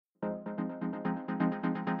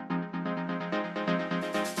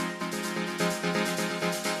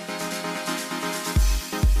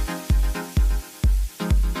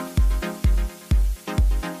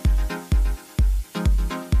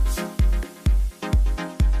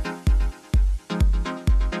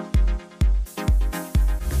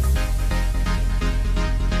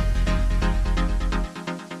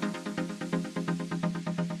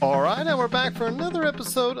and we're back for another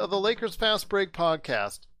episode of the Lakers Fast Break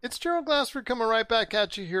podcast. It's Gerald Glassford coming right back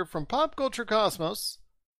at you here from Pop Culture Cosmos,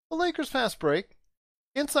 the Lakers Fast Break,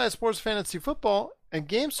 Inside Sports Fantasy Football, and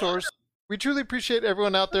Game Source. We truly appreciate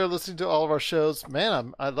everyone out there listening to all of our shows.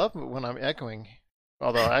 Man, I love it when I'm echoing.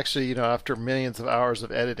 Although, actually, after millions of hours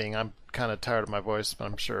of editing, I'm kind of tired of my voice, but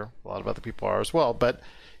I'm sure a lot of other people are as well. But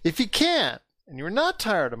if you can, and you're not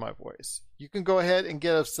tired of my voice, you can go ahead and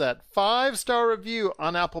get us that 5-star review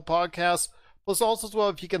on Apple Podcasts. Plus, also as well,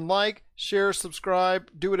 if you can like, share, subscribe,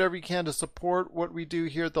 do whatever you can to support what we do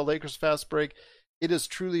here at the Lakers Fast Break. It is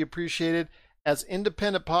truly appreciated. As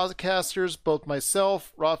independent podcasters, both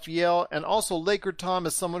myself, Raphael, and also Laker Tom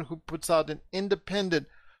is someone who puts out an independent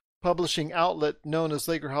publishing outlet known as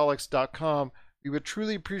Lakerholics.com. We would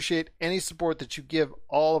truly appreciate any support that you give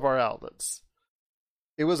all of our outlets.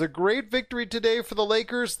 It was a great victory today for the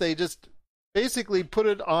Lakers. They just basically put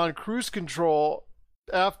it on cruise control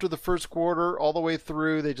after the first quarter all the way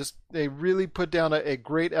through. They really put down a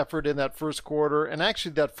great effort in that first quarter and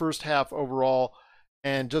actually that first half overall,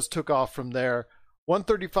 and just took off from there.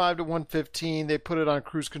 135 to 115. They put it on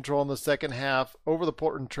cruise control in the second half over the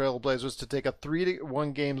Portland Trail Blazers to take a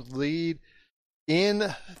 3-1 game lead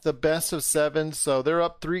in the best of 7. So they're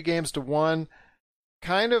up 3-1.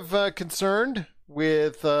 Kind of concerned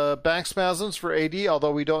with back spasms for AD,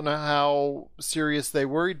 although we don't know how serious they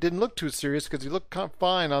were. He didn't look too serious because he looked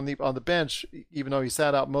fine on the bench, even though he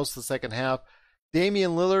sat out most of the second half.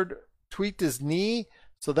 Damian Lillard tweaked his knee,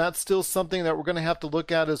 so that's still something that we're going to have to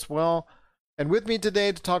look at as well. And with me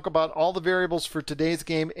today to talk about all the variables for today's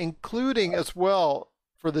game, including as well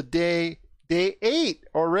for the day 8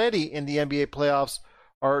 already in the NBA playoffs,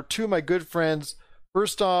 are two of my good friends.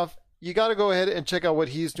 First off, you got to go ahead and check out what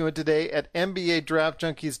he's doing today at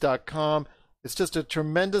NBADraftJunkies.com. It's just a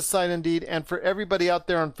tremendous site indeed. And for everybody out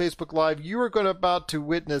there on Facebook Live, you are about to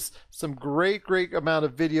witness some great amount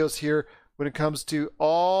of videos here when it comes to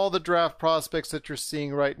all the draft prospects that you're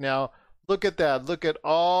seeing right now. Look at that. Look at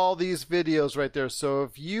all these videos right there. So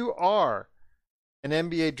if you are an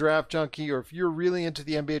NBA draft junkie, or if you're really into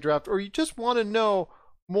the NBA draft, or you just want to know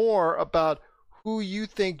more about who you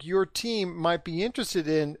think your team might be interested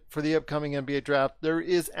in for the upcoming NBA draft, there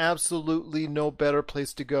is absolutely no better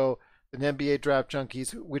place to go than NBA Draft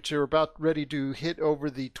Junkies, which are about ready to hit over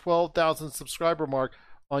the 12,000 subscriber mark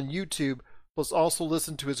on YouTube. Plus also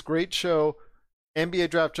listen to his great show, NBA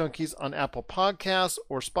Draft Junkies, on Apple Podcasts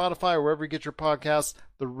or Spotify or wherever you get your podcasts.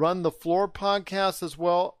 The Run the Floor podcast as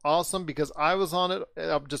well. Awesome, because I was on it.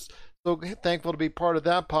 I'm just so thankful to be part of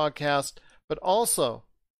that podcast. But also,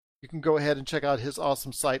 you can go ahead and check out his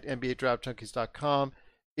awesome site, NBADraftJunkies.com.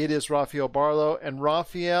 It is Raphael Barlow. And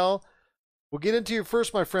Raphael, we'll get into you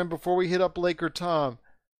first, my friend, before we hit up Laker Tom.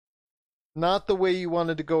 Not the way you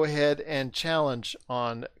wanted to go ahead and challenge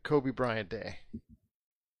on Kobe Bryant Day.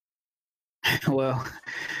 Well,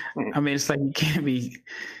 I mean, it's like you can't be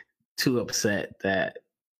too upset that,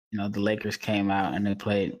 the Lakers came out and they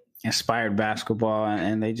played inspired basketball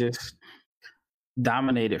and they just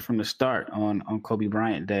dominated from the start on Kobe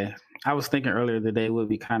Bryant Day. I was thinking earlier today it would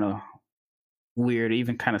be kind of weird,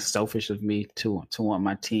 even kind of selfish of me to want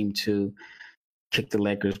my team to kick the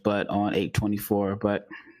Lakers butt on 8/24. But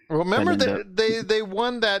remember that they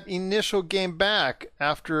won that initial game back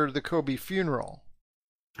after the Kobe funeral.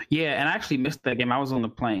 Yeah, and I actually missed that game. I was on the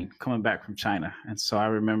plane coming back from China, and so I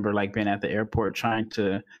remember being at the airport trying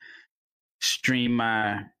to stream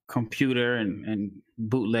my computer and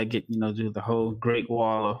bootleg it, do the whole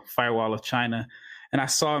firewall of China. And I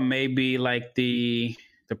saw maybe the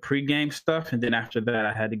pregame stuff, and then after that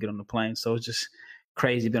I had to get on the plane. So it was just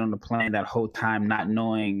crazy being on the plane that whole time, not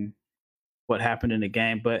knowing what happened in the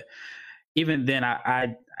game. But even then,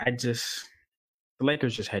 I just, the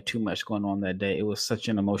Lakers just had too much going on that day. It was such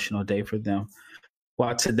an emotional day for them.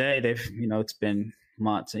 While today they've, it's been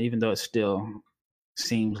months, and even though it still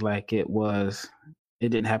seems like it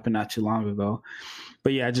didn't happen not too long ago.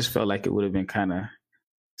 But yeah, I just felt like it would have been kind of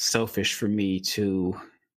selfish for me to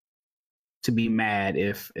be mad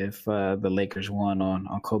if the Lakers won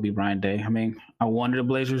on Kobe Bryant Day. I mean, I wanted the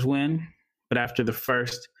Blazers win, but after the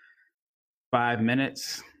first 5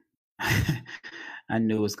 minutes, I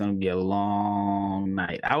knew it was going to be a long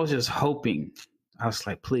night. I was just hoping. I was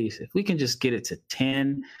like, please, if we can just get it to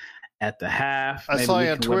 10 at the half. I saw you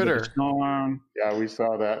on Twitter. Yeah, we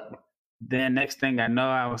saw that. Then next thing I know,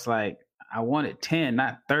 I was like, I wanted 10,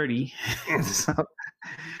 not 30. So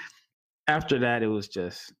after that, it was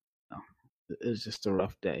just a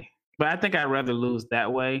rough day. But I think I'd rather lose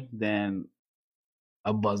that way than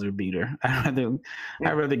a buzzer beater. I'd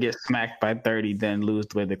rather get smacked by 30 than lose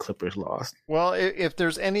the way the Clippers lost. Well, if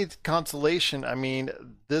there's any consolation, I mean,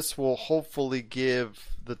 this will hopefully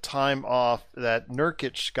give the time off that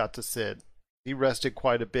Nurkic got to sit. He rested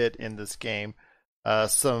quite a bit in this game.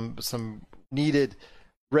 Some needed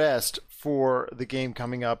rest for the game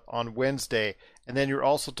coming up on Wednesday. And then you're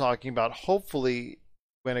also talking about, hopefully,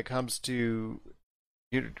 when it comes to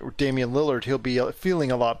Damian Lillard, he'll be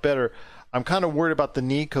feeling a lot better. I'm kind of worried about the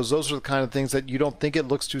knee because those are the kind of things that you don't think it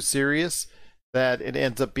looks too serious, that it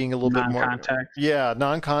ends up being a little bit more non-contact. Yeah,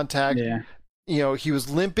 non-contact. Yeah. You know, he was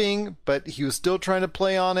limping, but he was still trying to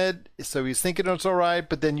play on it, so he's thinking it's all right.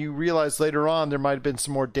 But then you realize later on there might have been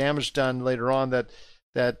some more damage done later on that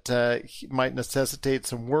might necessitate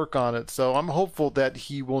some work on it. So I'm hopeful that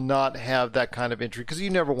he will not have that kind of injury, because you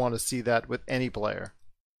never want to see that with any player.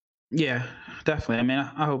 Yeah, definitely. I mean,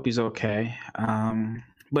 I hope he's okay.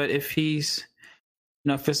 But if he's,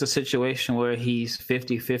 if it's a situation where he's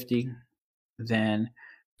 50-50, then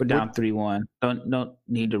we're down 3-1. Don't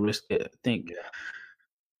need to risk it. I think.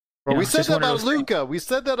 Well, we said that about Luka. We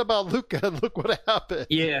said that about Luka, and look what happened.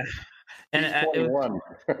 Yeah. And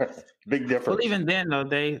big difference. Well, even then, though,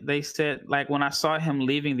 they said, like, when I saw him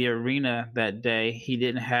leaving the arena that day, he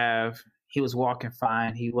was walking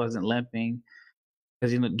fine. He wasn't limping.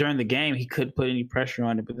 Because during the game, he couldn't put any pressure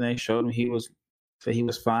on it, but then they showed him he was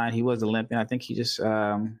fine. He wasn't limping. I think he just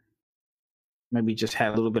maybe just had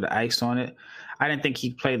a little bit of ice on it. I didn't think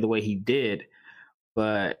he played the way he did,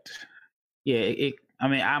 but yeah,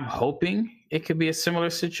 I'm hoping it could be a similar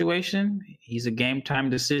situation. He's a game time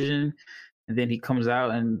decision, and then he comes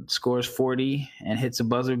out and scores 40 and hits a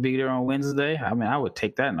buzzer beater on Wednesday. I mean, I would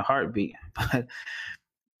take that in a heartbeat. But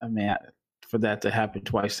I mean, for that to happen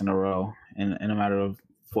twice in a row in a matter of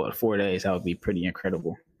 4 days, that would be pretty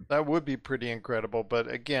incredible. That would be pretty incredible.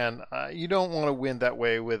 But again, you don't want to win that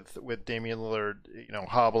way with Damian Lillard,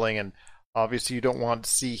 hobbling, and obviously you don't want to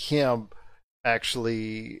see him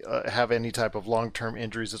actually have any type of long-term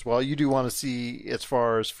injuries as well. You do want to see, as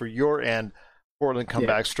far as for your end, Portland come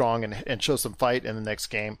back strong and show some fight in the next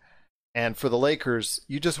game. And for the Lakers,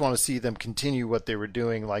 you just want to see them continue what they were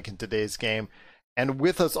doing, like in today's game. And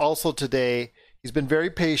with us also today, he's been very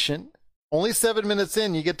patient. Only 7 minutes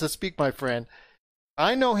in, you get to speak, my friend.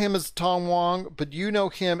 I know him as Tom Wong, but you know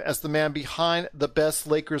him as the man behind the best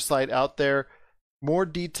Lakers site out there. More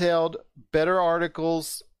detailed, better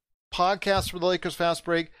articles, podcasts for the Lakers Fast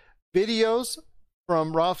Break, videos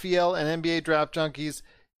from Raphael and NBA Draft Junkies.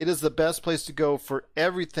 It is the best place to go for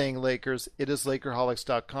everything Lakers. It is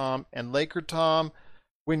Lakerholics.com. And Laker Tom,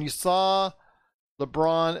 when you saw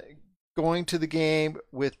LeBron going to the game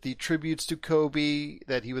with the tributes to Kobe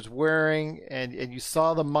that he was wearing, and you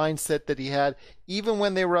saw the mindset that he had, even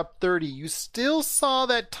when they were up 30, you still saw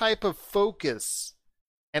that type of focus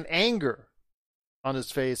and anger on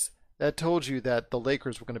his face. That told you that the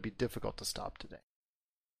Lakers were going to be difficult to stop today.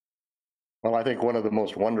 Well, I think one of the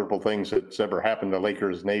most wonderful things that's ever happened to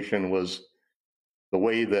Lakers Nation was the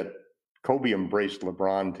way that Kobe embraced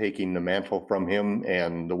LeBron taking the mantle from him,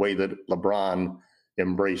 and the way that LeBron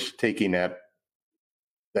embraced taking that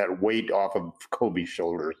weight off of Kobe's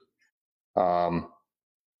shoulders. I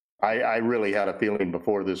really had a feeling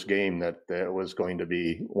before this game that it was going to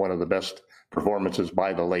be one of the best performances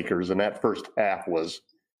by the Lakers, and that first half was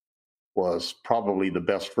probably the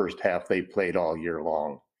best first half they played all year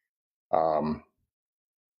long.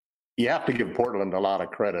 You have to give Portland a lot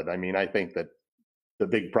of credit. I mean, I think that the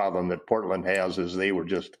big problem that Portland has is they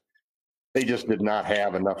just did not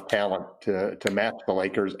have enough talent to match the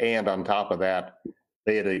Lakers. And on top of that,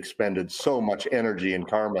 they had expended so much energy and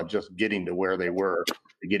karma just getting to where they were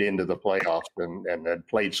to get into the playoffs, and had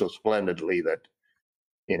played so splendidly that,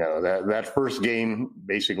 that first game,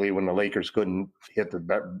 basically when the Lakers couldn't hit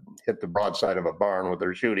the broadside of a barn with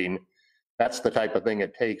their shooting, that's the type of thing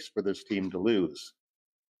it takes for this team to lose.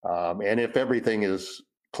 And if everything is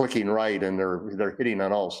clicking right and they're hitting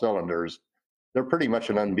on all cylinders, they're pretty much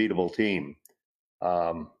an unbeatable team.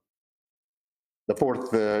 The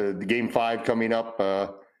game 5 coming up,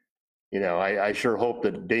 I sure hope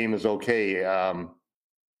that Dame is okay.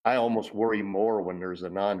 I almost worry more when there's a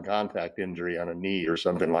non-contact injury on a knee or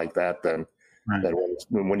something like that than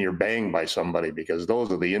when you're banged by somebody, because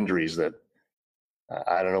those are the injuries that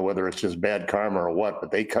I don't know whether it's just bad karma or what, but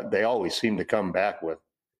they always seem to come back with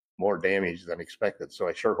more damage than expected. So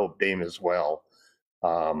I sure hope Dame is well.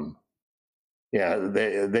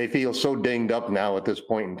 They feel so dinged up now at this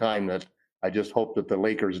point in time that I just hope that the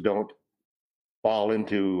Lakers don't fall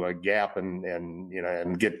into a gap and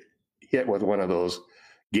get hit with one of those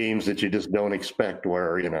games that you just don't expect,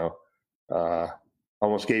 where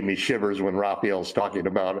almost gave me shivers when Raphael's talking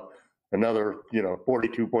about another,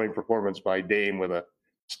 42-point performance by Dame with a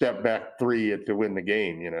step back three to win the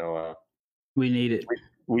game. We need it.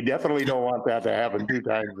 We definitely don't want that to happen 2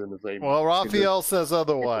 times in the same. Well, Raphael says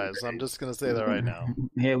otherwise. I'm just going to say that right now.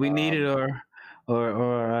 Yeah, we need it, or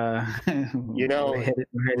LeBron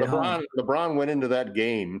went into that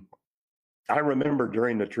game. I remember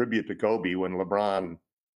during the tribute to Kobe when LeBron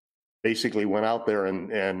basically went out there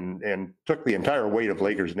and took the entire weight of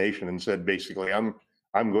Lakers Nation and said, basically, I'm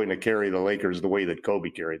going to carry the Lakers the way that Kobe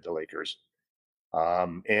carried the Lakers.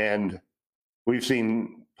 And we've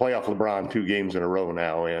seen playoff LeBron 2 games in a row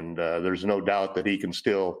now, and there's no doubt that he can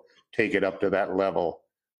still take it up to that level.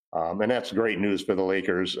 And that's great news for the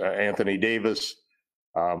Lakers. Anthony Davis,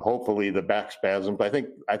 hopefully the back spasms. I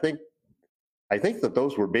think that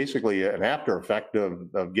those were basically an after effect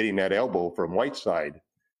of getting that elbow from Whiteside,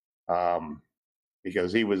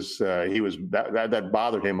 because he was that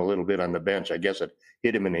bothered him a little bit on the bench. I guess it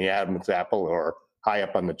hit him in the Adam's apple or high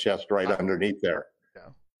up on the chest, right underneath there.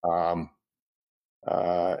 Yeah.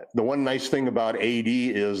 The one nice thing about AD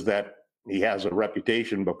is that he has a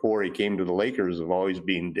reputation before he came to the Lakers of always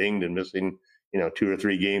being dinged and missing, 2 or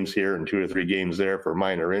 3 games here and 2 or 3 games there for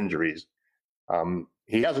minor injuries.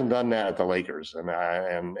 He hasn't done that at the Lakers, and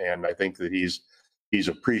I think that he's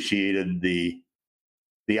appreciated the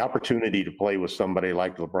opportunity to play with somebody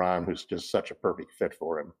like LeBron, who's just such a perfect fit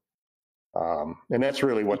for him. And that's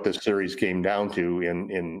really what this series came down to.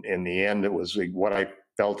 In the end, it was what I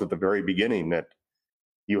felt at the very beginning, that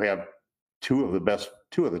you have two of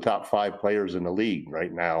the top 5 players in the league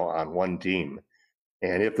right now on one team.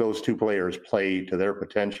 And if those 2 players play to their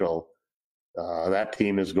potential, that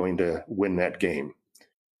team is going to win that game.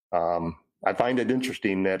 I find it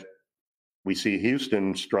interesting that we see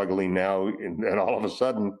Houston struggling now, and all of a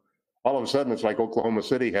sudden it's like Oklahoma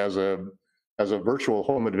City has a virtual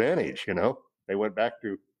home advantage. They went back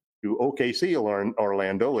to OKC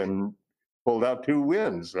Orlando and pulled out 2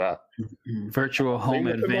 wins. Virtual home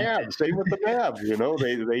advantage. Same with the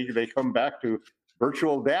Mavs. They come back to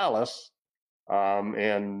virtual Dallas,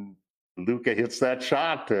 and Luka hits that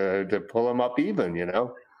shot to pull them up even.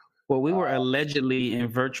 Well, we were allegedly in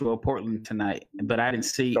virtual Portland tonight, but I didn't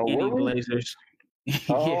see any Blazers.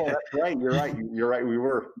 Oh, yeah. That's right. You're right. We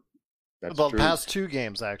were. That's the true. Past 2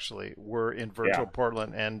 games actually were in virtual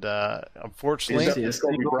Portland, and unfortunately,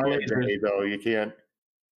 Kobe Bryant day, though, you can't.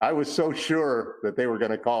 I was so sure that they were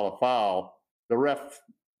going to call a foul. The ref,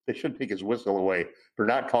 they should take his whistle away for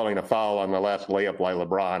not calling a foul on the last layup by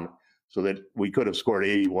LeBron, so that we could have scored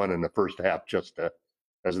 81 in the first half, just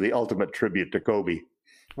as the ultimate tribute to Kobe.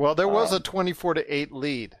 Well, there was a 24-8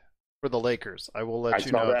 lead for the Lakers. I will let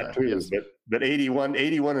you know that. I saw that too. Yes. But 81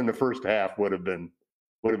 in the first half would have been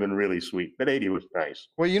really sweet. But 80 was nice.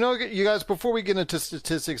 Well, you guys, before we get into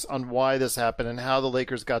statistics on why this happened and how the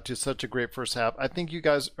Lakers got to such a great first half, I think you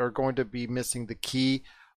guys are going to be missing the key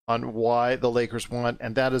on why the Lakers won,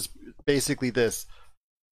 and that is basically this.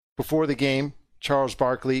 Before the game, Charles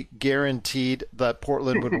Barkley guaranteed that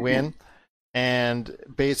Portland would win. And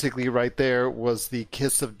basically right there was the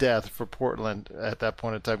kiss of death for Portland at that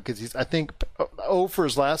point in time, because he's, I think, 0 for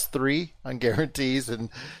his last 3 on guarantees. And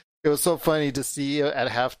it was so funny to see at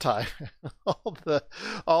halftime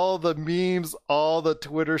all the memes, all the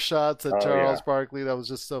Twitter shots at Charles Barkley. That was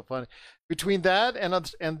just so funny. Between that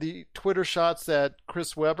and the Twitter shots at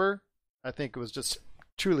Chris Webber, I think it was just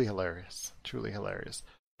truly hilarious. Truly hilarious.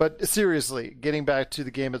 But seriously, getting back to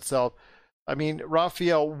the game itself, I mean,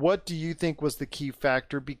 Raphael, what do you think was the key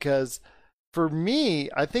factor? Because for me,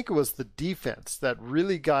 I think it was the defense that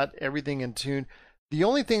really got everything in tune. The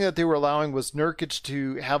only thing that they were allowing was Nurkic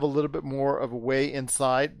to have a little bit more of a way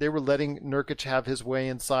inside. They were letting Nurkic have his way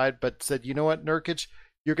inside, but said, you know what, Nurkic,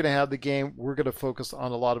 you're going to have the game. We're going to focus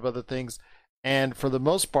on a lot of other things. And for the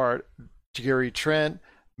most part, Gary Trent,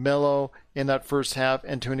 Melo in that first half,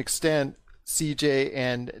 and to an extent, CJ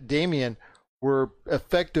and Damian were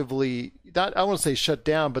effectively, not, I won't say shut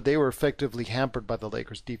down, but they were effectively hampered by the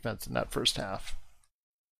Lakers defense in that first half.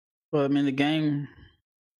 Well, I mean,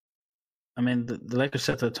 the Lakers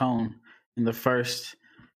set the tone in the first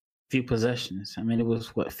few possessions. I mean, it was,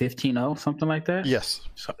 15-0, something like that? Yes.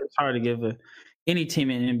 So it's hard to give any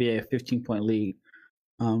team in the NBA a 15-point lead.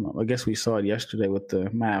 I guess we saw it yesterday with the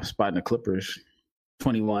Mavs spotting the Clippers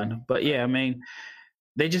 21. But, yeah, I mean,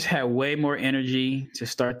 they just had way more energy to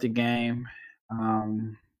start the game.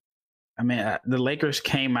 The Lakers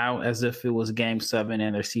came out as if it was Game 7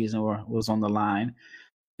 and their season was on the line.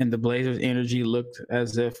 And the Blazers' energy looked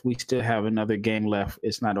as if we still have another game left.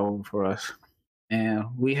 It's not over for us. And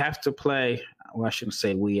we have to play, well, I shouldn't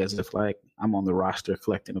say we, as if like I'm on the roster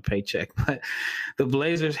collecting a paycheck. But the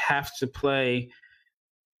Blazers have to play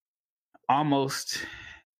almost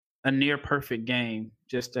a near perfect game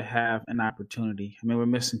just to have an opportunity. I mean, we're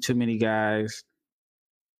missing too many guys,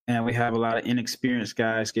 and we have a lot of inexperienced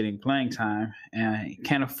guys getting playing time, and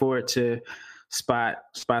can't afford to spot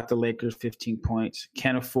the Lakers 15 points.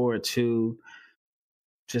 Can't afford to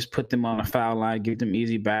just put them on a foul line, give them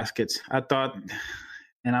easy baskets. I thought,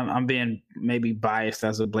 and I'm being maybe biased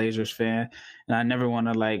as a Blazers fan, and I never want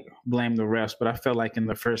to like blame the refs, but I felt like in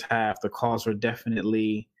the first half the calls were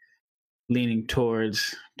definitely leaning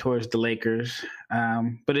towards the Lakers.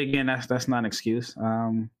 But again, that's not an excuse.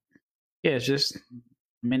 It's just,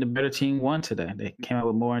 I mean, the better team won today. They came out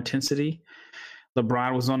with more intensity.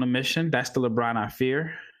 LeBron was on a mission. That's the LeBron I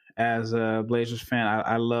fear. As a Blazers fan,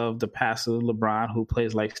 I love the passive LeBron who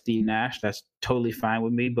plays like Steve Nash. That's totally fine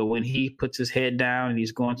with me. But when he puts his head down and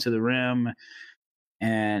he's going to the rim,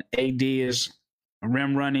 and AD is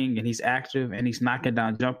rim running and he's active and he's knocking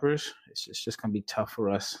down jumpers, it's just going to be tough for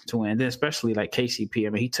us to win. Then especially like KCP. I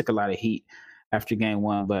mean, he took a lot of heat after game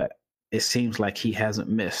one, but it seems like he hasn't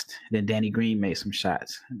missed. Then Danny Green made some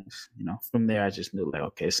shots. And from there, I just knew, like,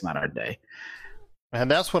 okay, it's not our day. And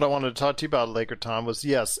that's what I wanted to talk to you about, Laker Tom, was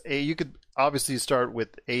yes, you could obviously start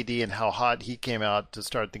with AD and how hot he came out to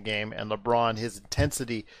start the game, and LeBron, his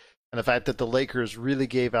intensity, and the fact that the Lakers really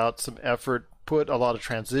gave out some effort, put a lot of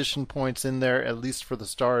transition points in there, at least for the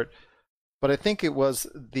start. But I think it was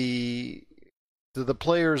the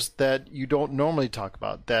players that you don't normally talk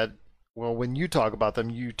about that, well, when you talk about them,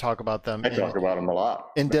 talk about them a lot.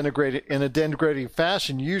 In a denigrating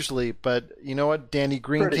fashion, usually. But you know what? Danny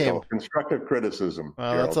Green constructive criticism.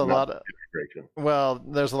 That's a lot of integration. Well,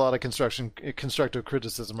 there's a lot of constructive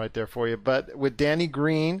criticism right there for you. But with Danny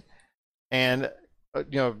Green and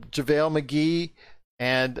JaVale McGee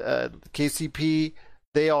and KCP,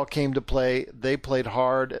 they all came to play. They played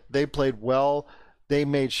hard. They played well. They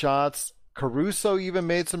made shots. Caruso even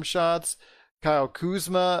made some shots. Kyle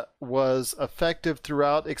Kuzma was effective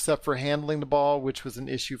throughout, except for handling the ball, which was an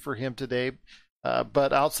issue for him today.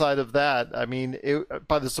 But outside of that, I mean,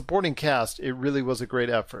 by the supporting cast, it really was a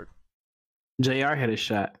great effort. JR had a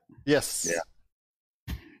shot. Yes.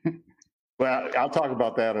 Yeah. Well, I'll talk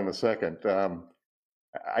about that in a second.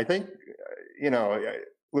 I think,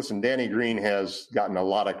 listen, Danny Green has gotten a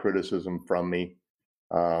lot of criticism from me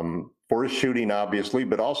for his shooting, obviously,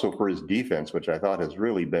 but also for his defense, which I thought has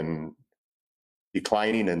really been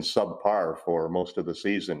declining and subpar for most of the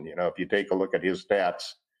season. If you take a look at his stats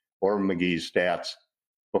or McGee's stats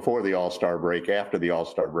before the All-Star break, after the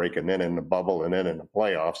All-Star break, and then in the bubble and then in the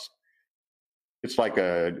playoffs, it's like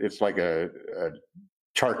a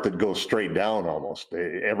chart that goes straight down almost.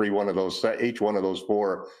 Each one of those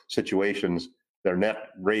four situations, their net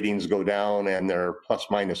ratings go down and their plus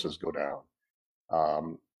minuses go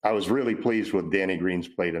down. I was really pleased with Danny Green's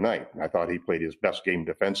play tonight. I thought he played his best game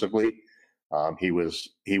defensively. He was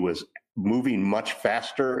moving much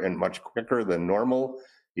faster and much quicker than normal.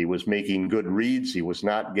 He was making good reads. He was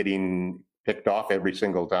not getting picked off every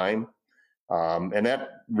single time. And that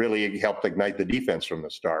really helped ignite the defense from the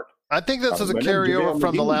start. I think this is a carryover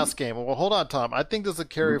from the last game. Well, hold on, Tom. I think this is a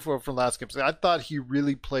carryover from last game. I thought he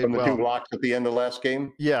really played well. From the two blocks at the end of last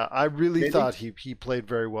game? Yeah, I really thought he played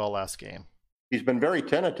very well last game. He's been very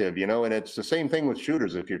tentative, and it's the same thing with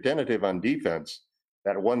shooters. If you're tentative on defense,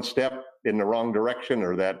 that one step in the wrong direction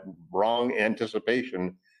or that wrong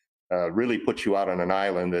anticipation really puts you out on an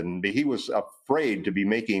island. And he was afraid to be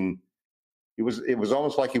making. It was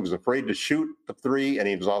almost like he was afraid to shoot the three, and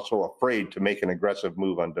he was also afraid to make an aggressive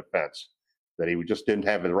move on defense. That he just didn't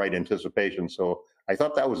have the right anticipation. So I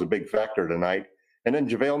thought that was a big factor tonight. And then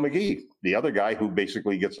JaVale McGee, the other guy who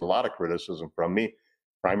basically gets a lot of criticism from me,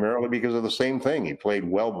 primarily because of the same thing. He played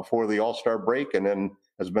well before the All-Star break and then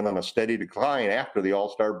has been on a steady decline after the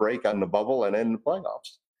All-Star break on the bubble and in the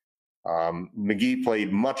playoffs. McGee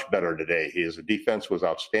played much better today. His defense was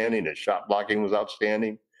outstanding. His shot blocking was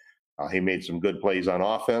outstanding. He made some good plays on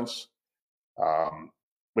offense.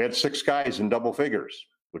 We had 6 guys in double figures,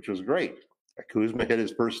 which was great. Kuzma hit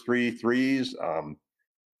his first 3 threes. I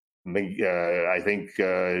think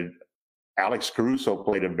Alex Caruso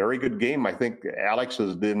played a very good game. I think Alex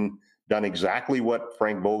has done exactly what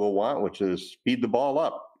Frank Vogel wants, which is speed the ball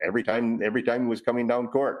up. Every time he was coming down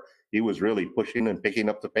court, he was really pushing and picking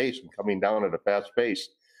up the pace and coming down at a fast pace,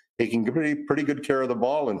 taking pretty good care of the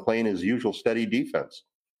ball and playing his usual steady defense.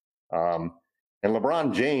 And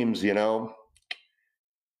LeBron James,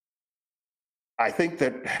 I think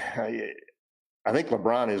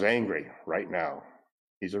LeBron is angry right now.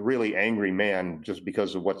 He's a really angry man just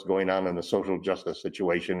because of what's going on in the social justice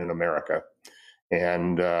situation in America.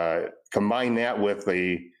 And combine that with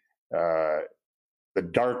the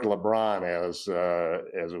dark LeBron, as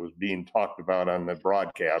it was being talked about on the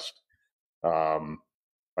broadcast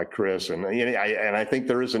by Chris, and I think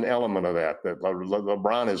there is an element of that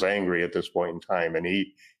LeBron is angry at this point in time, and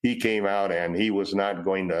he came out and he was not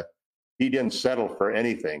going to. He didn't settle for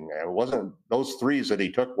anything. It wasn't those threes that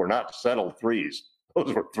he took were not settled threes.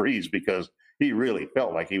 Those were threes because he really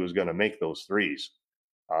felt like he was going to make those threes.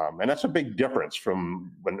 And that's a big difference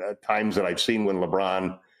from times that I've seen when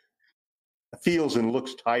LeBron feels and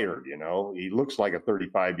looks tired. He looks like a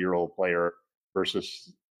 35-year-old player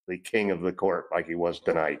versus the king of the court like he was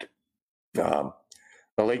tonight. The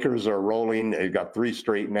Lakers are rolling. They've got 3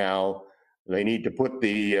 straight now. They need to put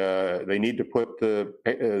the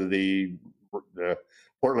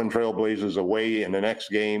Portland Trailblazers away in the next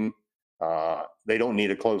game. They don't need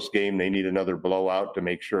a close game. They need another blowout to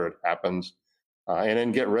make sure it happens. And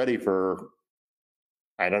then get ready for,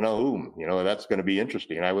 I don't know whom. That's going to be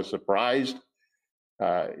interesting. I was surprised.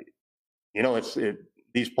 These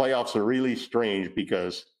playoffs are really strange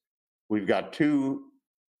because we've got 2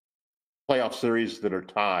 playoff series that are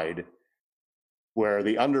tied, where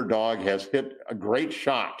the underdog has hit a great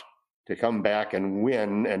shot to come back and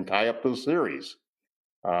win and tie up those series.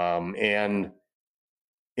 And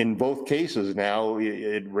in both cases now,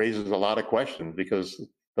 it raises a lot of questions because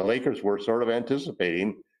the Lakers were sort of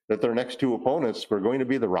anticipating that their next 2 opponents were going to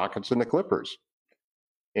be the Rockets and the Clippers.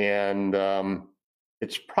 And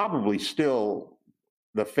it's probably still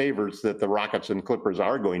the favorites that the Rockets and Clippers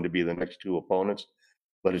are going to be the next 2 opponents,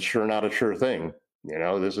 but it's sure not a sure thing.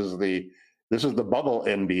 This is the bubble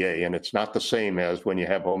NBA, and it's not the same as when you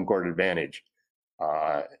have home court advantage.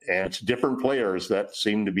 And it's different players that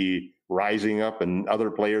seem to be rising up and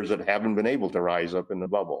other players that haven't been able to rise up in the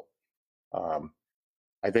bubble.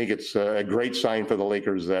 I think it's a great sign for the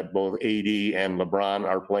Lakers that both AD and LeBron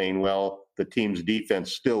are playing well. The team's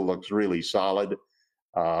defense still looks really solid.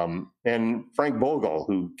 And Frank Vogel,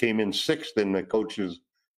 who came in 6th in the Coach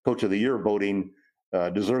of the Year voting,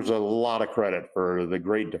 deserves a lot of credit for the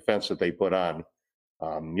great defense that they put on.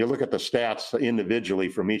 You look at the stats individually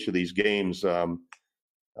from each of these games.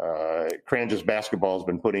 Cranges Basketball has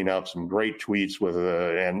been putting out some great tweets with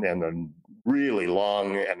and really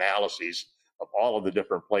long analyses of all of the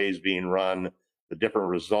different plays being run, the different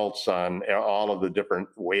results on all of the different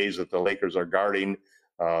ways that the Lakers are guarding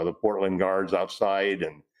the Portland guards outside,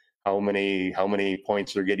 and how many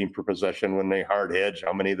points they're getting per possession when they hard hedge,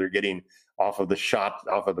 how many they're getting off of the shot,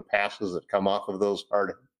 off of the passes that come off of those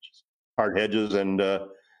hard hedges, and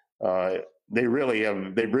they've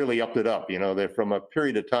really upped it up. They're from a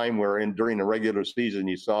period of time where during the regular season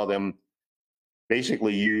you saw them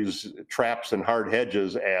basically use traps and hard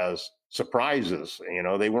hedges as surprises.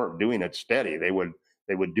 They weren't doing it steady. They would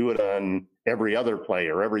do it on every other play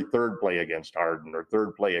or every third play against Harden or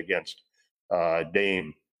third play against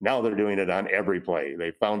Dame. Now they're doing it on every play.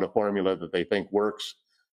 They found a formula that they think works,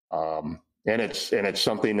 and it's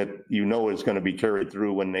something that is going to be carried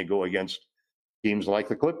through when they go against teams like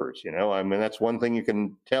the Clippers. That's one thing you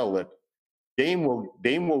can tell, that Dame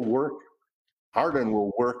will work, Harden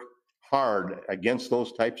will work hard against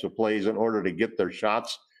those types of plays in order to get their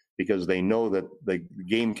shots, because they know that the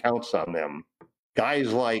game counts on them.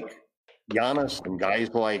 Guys like Giannis and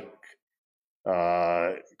guys like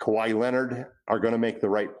Kawhi Leonard are going to make the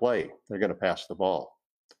right play. They're going to pass the ball.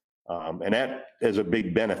 And that is a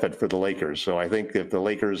big benefit for the Lakers. So I think if the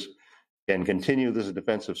Lakers can continue this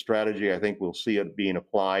defensive strategy, I think we'll see it being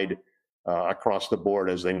applied across the board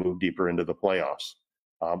as they move deeper into the playoffs.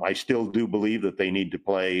 I still do believe that they need to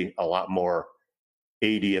play a lot more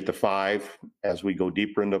AD at the 5 as we go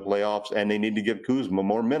deeper into playoffs, and they need to give Kuzma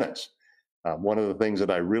more minutes. One of the things that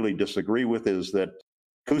I really disagree with is that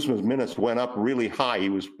Kuzma's minutes went up really high. He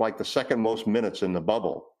was like the second most minutes in the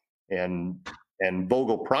bubble. And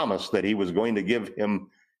Vogel promised that he was going to give him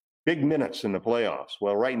big minutes in the playoffs.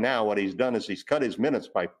 Well, right now what he's done is he's cut his minutes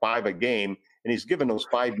by 5 a game, and he's given those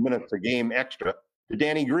 5 minutes a game extra to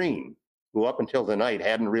Danny Green, who up until tonight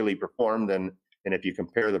hadn't really performed. And if you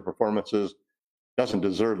compare the performances, doesn't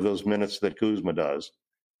deserve those minutes that Kuzma does.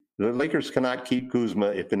 The Lakers cannot keep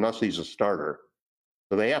Kuzma unless he's a starter.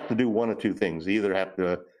 So they have to do one of two things. They either have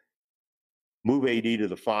to move AD to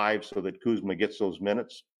the 5 so that Kuzma gets those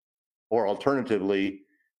minutes, or alternatively,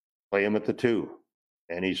 play him at the 2.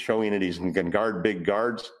 And he's showing that he can guard big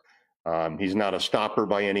guards. He's not a stopper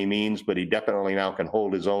by any means, but he definitely now can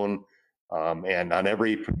hold his own. And on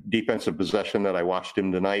every defensive possession that I watched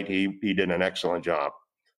him tonight, he did an excellent job.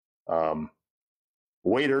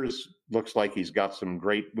 Waiters looks like he's got some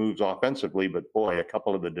great moves offensively, but boy, a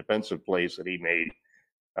couple of the defensive plays that he made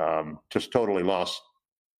just totally lost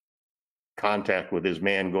contact with his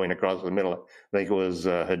man going across the middle. I think it was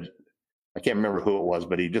I can't remember who it was,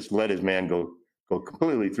 but he just let his man go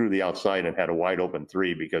completely through the outside and had a wide open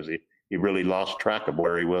three because he really lost track of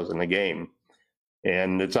where he was in the game.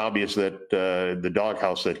 And it's obvious that the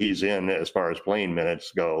doghouse that he's in, as far as playing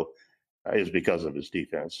minutes go, is because of his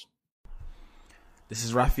defense. This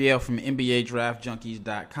is Raphael from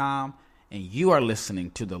NBADraftJunkies.com, and you are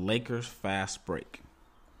listening to the Lakers Fast Break.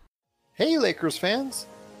 Hey, Lakers fans!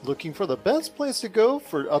 Looking for the best place to go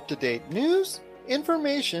for up-to-date news,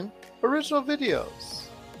 information, original videos,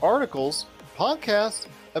 articles, podcasts,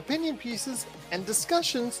 opinion pieces, and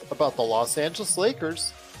discussions about the Los Angeles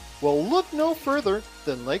Lakers? Well, look no further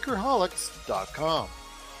than Lakerholics.com.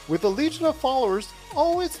 With a legion of followers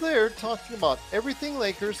always there talking about everything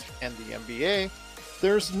Lakers and the NBA,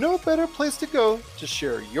 there's no better place to go to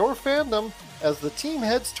share your fandom as the team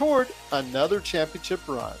heads toward another championship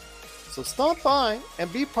run. So stop by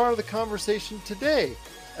and be part of the conversation today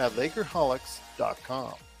at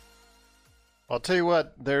Lakerholics.com. I'll tell you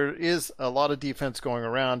what, there is a lot of defense going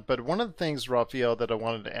around, but one of the things, Raphael, that I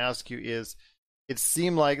wanted to ask you is, it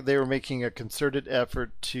seemed like they were making a concerted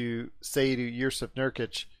effort to say to Jusuf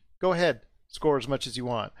Nurkic, go ahead, score as much as you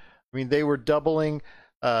want. I mean, they were doubling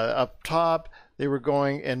up top. They were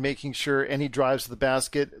going and making sure any drives to the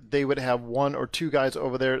basket, they would have one or two guys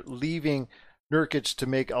over there, leaving Nurkic to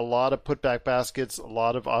make a lot of putback baskets, a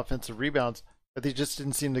lot of offensive rebounds, but they just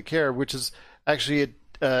didn't seem to care, which is actually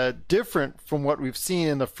different from what we've seen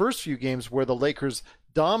in the first few games where the Lakers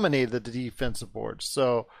dominated the defensive board.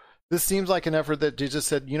 So this seems like an effort that they just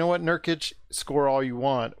said, you know what, Nurkic, score all you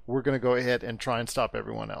want. We're going to go ahead and try and stop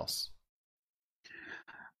everyone else.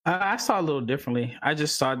 I saw it a little differently. I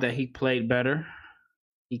just saw that he played better.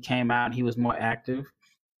 He came out, he was more active.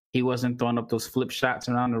 He wasn't throwing up those flip shots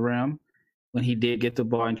around the rim. When he did get the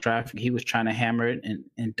ball in traffic, he was trying to hammer it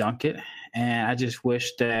and dunk it. And I just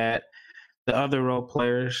wish that the other role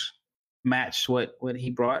players matched what he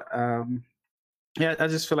brought. Yeah, I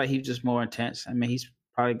just feel like he's just more intense. I mean, he's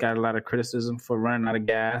probably got a lot of criticism for running out of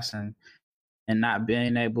gas and not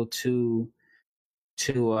being able to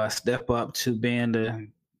step up to being the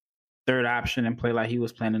third option and play like he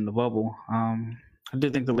was playing in the bubble. I do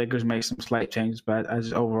think the Lakers made some slight changes, but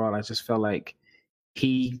overall, I just felt like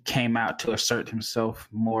he came out to assert himself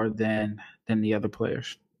more than the other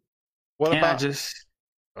players. What about? I just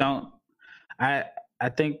don't. I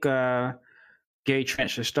think Gary Trent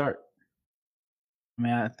should start. I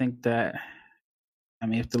mean, I think that. I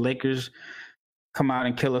mean, if the Lakers come out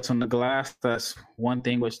and kill us on the glass, that's one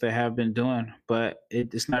thing which they have been doing, but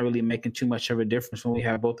it's not really making too much of a difference when we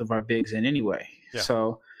have both of our bigs in anyway. Yeah.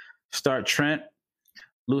 So start Trent,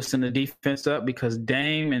 loosen the defense up because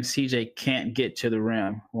Dame and CJ can't get to the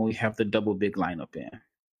rim when we have the double big lineup in.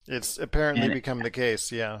 It's apparently become the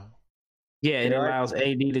case, yeah. Yeah, it allows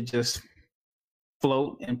AD to just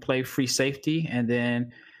float and play free safety, and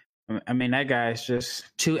then I mean, that guy is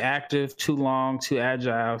just too active, too long, too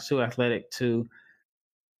agile, too athletic to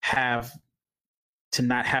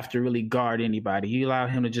not have to really guard anybody. You allow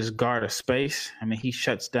him to just guard a space. I mean, he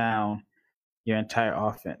shuts down your entire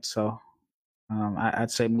offense. So I'd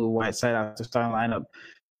say move Whiteside out the starting lineup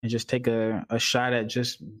and just take a shot at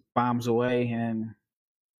just bombs away and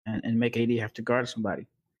make AD have to guard somebody.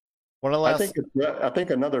 I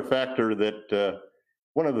think another factor that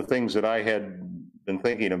one of the things that I had been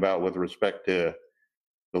thinking about with respect to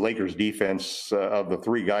the Lakers defense of the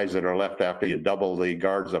three guys that are left after you double the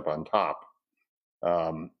guards up on top.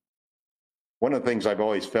 One of the things I've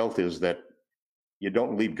always felt is that you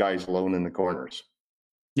don't leave guys alone in the corners.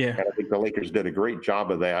 Yeah. And I think the Lakers did a great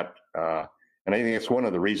job of that. And I think it's one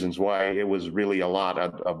of the reasons why it was really a lot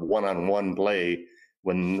of one-on-one play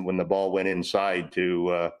when the ball went inside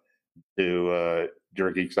to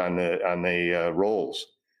Nurkic on the rolls.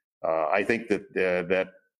 I think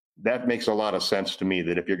that makes a lot of sense to me,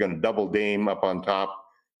 that if you're going to double Dame up on top,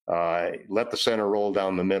 let the center roll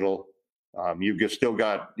down the middle. You've still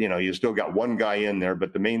got one guy in there,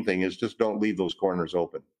 but the main thing is just don't leave those corners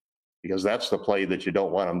open, because that's the play that you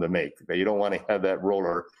don't want them to make. You don't want to have that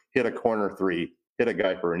roller hit a corner three, hit a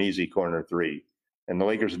guy for an easy corner three. And the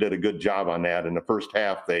Lakers did a good job on that. In the first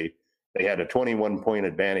half, they had a 21-point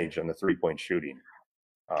advantage on the three-point shooting.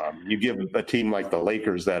 You give a team like the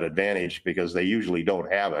Lakers that advantage because they usually don't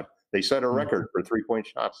have it. They set a record for three-point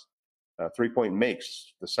shots, three-point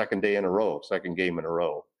makes the second game in a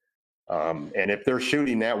row. And if they're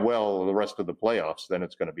shooting that well the rest of the playoffs, then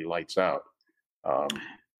it's going to be lights out.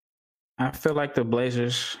 I feel like the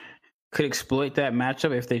Blazers could exploit that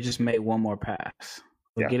matchup if they just made one more pass.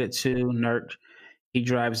 Get it to Nurk, He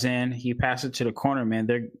drives in, he passes it to the corner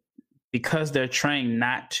man. Because they're trained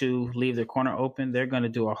not to leave the corner open, they're going to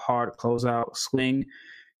do a hard closeout swing,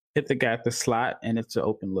 hit the guy at the slot, and it's an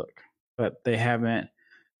open look. But they haven't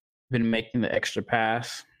been making the extra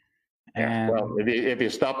pass. And yeah, well, if you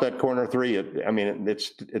stop that corner three,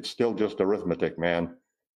 it's still just arithmetic, man.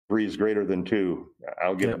 3 is greater than 2.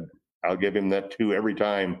 I'll give him that 2 every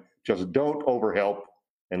time. Just don't overhelp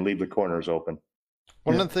and leave the corners open.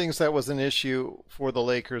 One of the things that was an issue for the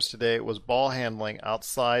Lakers today was ball handling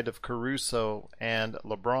outside of Caruso and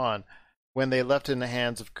LeBron. When they left it in the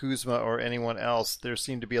hands of Kuzma or anyone else, there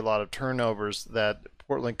seemed to be a lot of turnovers that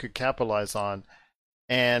Portland could capitalize on.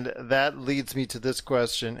 And that leads me to this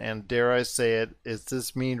question, and dare I say it, does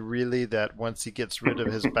this mean really that once he gets rid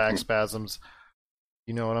of his back spasms,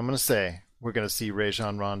 you know what I'm going to say, we're going to see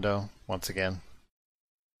Rajon Rondo once again?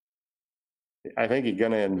 I think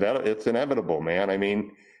it's inevitable, man. I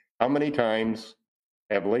mean, how many times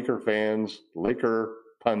have Laker fans, Laker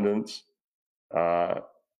pundits,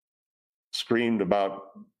 screamed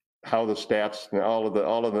about how the stats and all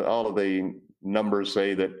of the numbers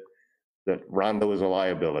say that Rondo is a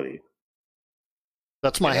liability?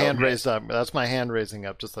 That's my hand raised up. That's my hand raising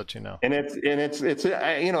up. Just to let you know. And it's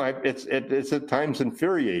at times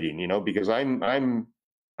infuriating, because I'm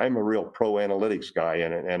a real pro analytics guy,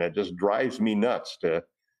 and it just drives me nuts to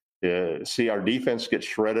see our defense get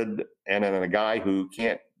shredded, and then a guy who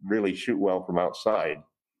can't really shoot well from outside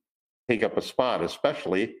take up a spot,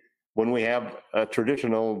 especially when we have a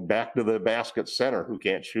traditional back to the basket center who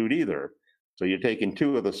can't shoot either. So you're taking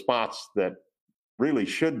 2 of the spots that really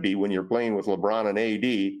should be, when you're playing with LeBron and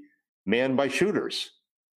AD, manned by shooters.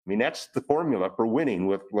 I mean, that's the formula for winning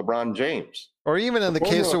with LeBron James. Or even in the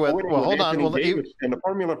case of hold on. And the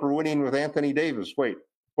formula for winning with Anthony Davis,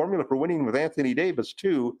 formula for winning with Anthony Davis,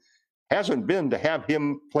 too, hasn't been to have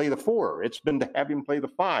him play the 4. It's been to have him play the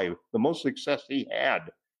 5. The most success he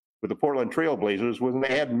had with the Portland Trailblazers was when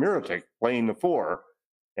they had Mirotic playing the 4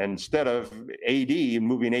 instead of AD,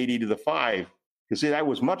 moving AD to the 5. You see, that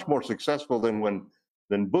was much more successful than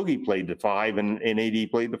Boogie played the 5 and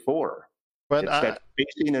AD played the 4. But it's that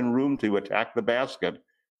spacing and room to attack the basket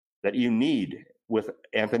that you need with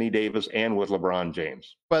Anthony Davis and with LeBron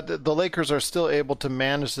James. But the Lakers are still able to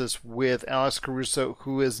manage this with Alex Caruso,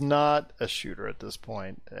 who is not a shooter at this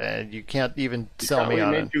point. And you can't even sell me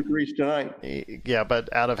on it. He made 2 threes tonight. Yeah,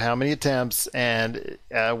 but out of how many attempts, and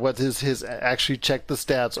what is his, actually check the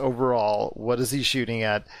stats overall, what is he shooting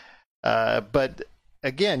at? But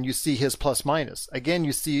again, you see his plus minus. Again,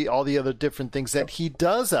 you see all the other different things that he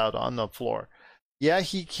does out on the floor. Yeah,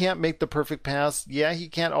 he can't make the perfect pass. Yeah, he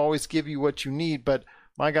can't always give you what you need, but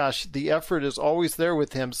my gosh, the effort is always there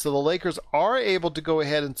with him. So the Lakers are able to go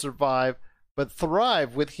ahead and survive, but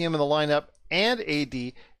thrive with him in the lineup and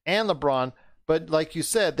AD and LeBron. But like you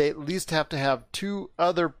said, they at least have to have 2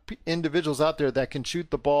 other individuals out there that can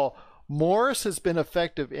shoot the ball. Morris has been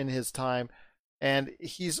effective in his time, and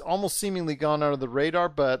he's almost seemingly gone under the radar,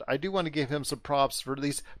 but I do want to give him some props for at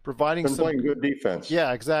least providing playing good defense.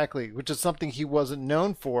 Yeah, exactly, which is something he wasn't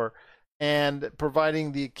known for, and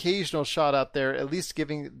providing the occasional shot out there, at least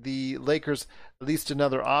giving the Lakers at least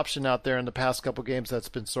another option out there in the past couple games that's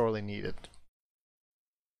been sorely needed.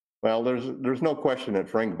 Well, there's no question that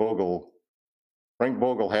Frank Vogel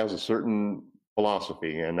has a certain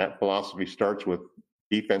philosophy, and that philosophy starts with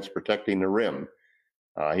defense protecting the rim.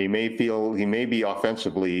 He may be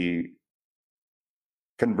offensively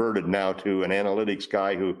converted now to an analytics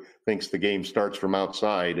guy who thinks the game starts from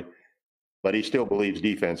outside, but he still believes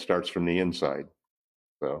defense starts from the inside.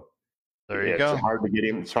 So there you go. It's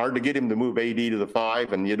hard to get him to move AD to the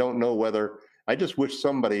 5, and you don't know whether. I just wish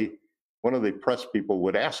one of the press people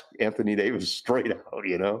would ask Anthony Davis straight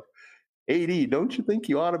out, AD, don't you think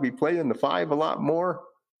you ought to be playing the 5 a lot more?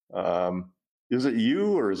 Is it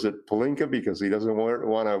you, or is it Pelinka because he doesn't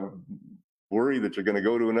want to worry that you're going to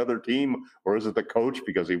go to another team? Or is it the coach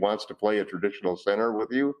because he wants to play a traditional center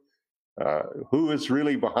with you? Who is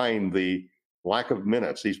really behind the lack of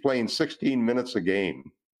minutes? He's playing 16 minutes a game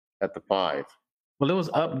at the 5. Well, it was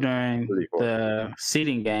up during the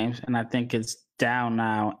seeding games, and I think it's down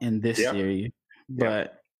now in this series.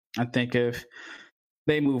 But I think if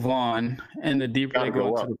they move on, and the deeper they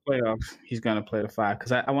go into the playoffs, he's going to play the 5.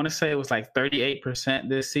 Because I want to say it was like 38%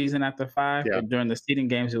 this season at the 5. But during the seeding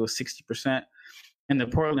games, it was 60%. And the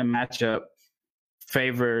Portland matchup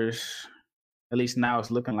favors, at least now it's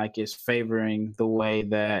looking like it's favoring the way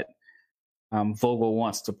that Vogel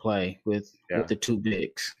wants to play with the 2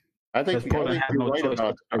 bigs. I think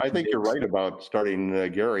you're right about starting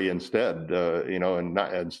Gary instead, and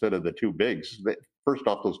not instead of the 2 bigs. first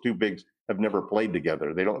off, those two bigs have never played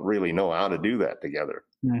together. They don't really know how to do that together.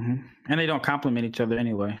 Mm-hmm. And they don't complement each other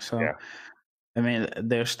anyway. So, Yeah. I mean,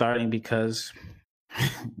 they're starting because,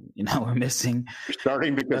 we're missing. You're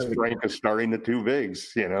starting because Frank is starting the two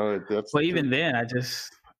bigs. That's. Well, even then,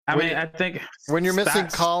 I think when you're missing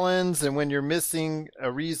Stotts, Collins and when you're missing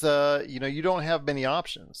Ariza, you don't have many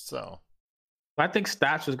options. So I think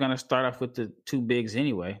Stotts was going to start off with the two bigs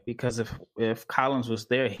anyway, because if Collins was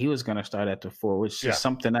there, he was going to start at the 4, which is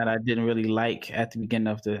something that I didn't really like at the beginning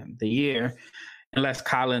of the year, unless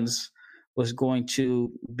Collins was going to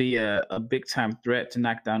be a big time threat to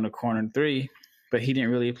knock down the corner 3, but he didn't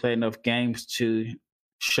really play enough games to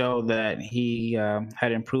show that he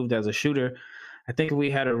had improved as a shooter. I think if we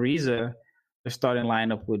had Ariza, the starting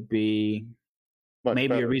lineup would be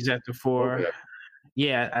maybe Ariza at the 4. Okay.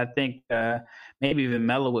 Yeah, I think maybe even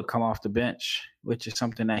Melo would come off the bench, which is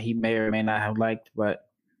something that he may or may not have liked. But,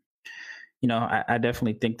 I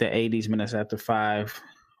definitely think that AD's minutes at the 5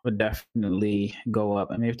 would definitely go up.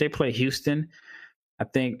 I mean, if they play Houston, I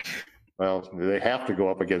think. Well, they have to go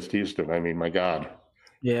up against Houston. I mean, my God.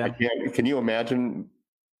 Yeah. Can you imagine?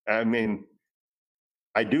 I mean,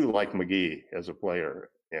 I do like McGee as a player,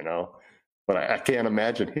 but I can't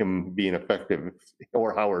imagine him being effective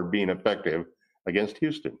or Howard being effective against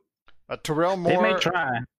Houston. Terrell Moore. They may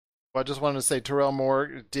try. I just wanted to say Terrell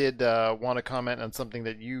Moore did want to comment on something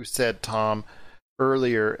that you said, Tom,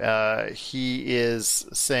 earlier. He is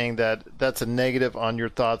saying that that's a negative on your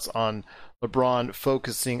thoughts on LeBron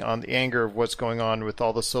focusing on the anger of what's going on with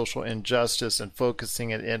all the social injustice and focusing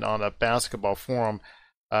it in on a basketball forum.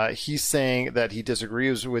 He's saying that he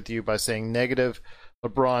disagrees with you by saying negative.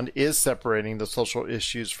 LeBron is separating the social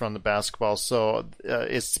issues from the basketball, so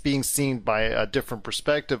it's being seen by a different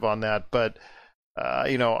perspective on that. But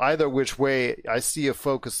either which way, I see a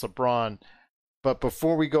focused LeBron. But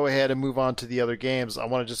before we go ahead and move on to the other games, I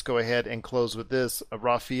want to just go ahead and close with this.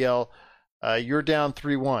 Raphael, you're down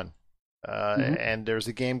 3-1, and there's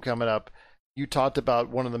a game coming up. You talked about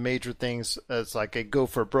one of the major things as like a go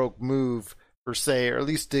for broke move, per se, or at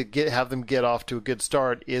least to have them get off to a good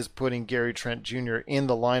start, is putting Gary Trent Jr. in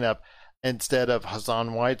the lineup instead of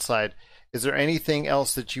Hassan Whiteside. Is there anything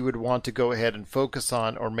else that you would want to go ahead and focus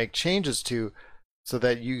on or make changes to so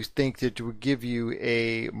that you think that it would give you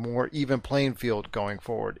a more even playing field going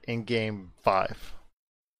forward in Game 5?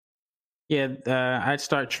 Yeah, I'd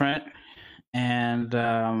start Trent,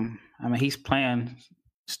 and he's playing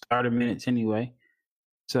starter minutes anyway.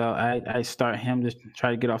 So I start him to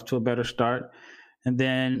try to get off to a better start and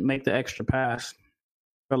then make the extra pass.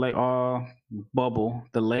 But like all bubble,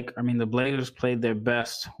 the Blazers played their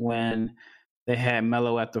best when they had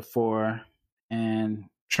Melo at the 4 and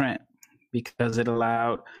Trent, because it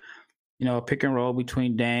allowed, a pick and roll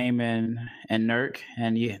between Dame and Nurk,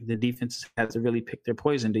 and the defense has to really pick their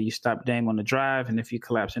poison. Do you stop Dame on the drive? And if you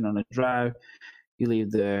collapse in on the drive, you leave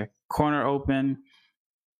the corner open.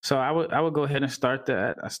 So I would go ahead and start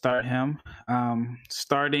that. I start him.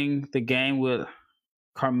 Starting the game with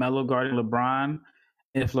Carmelo guarding LeBron,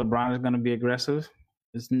 if LeBron is going to be aggressive,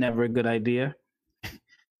 is never a good idea.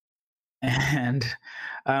 And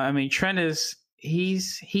Trent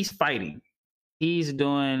he's fighting. He's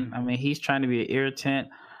trying to be an irritant.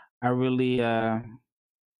 I really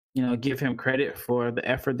give him credit for the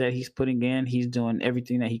effort that he's putting in. He's doing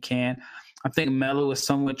everything that he can. I think Melo is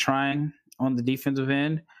somewhat trying on the defensive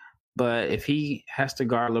end, but if he has to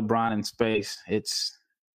guard LeBron in space, it's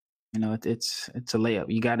a layup.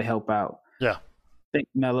 You got to help out. Yeah, I think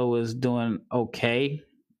Melo is doing okay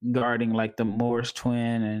guarding like the Morris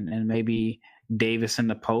twin and maybe Davis in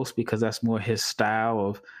the post, because that's more his style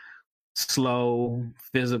of slow,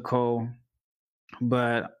 physical.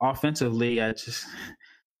 But offensively, I just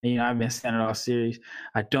I've been saying it all series.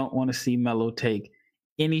 I don't want to see Melo take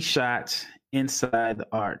any shots inside the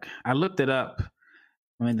arc. I looked it up.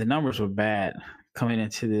 The numbers were bad coming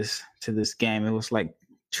into this game. It was like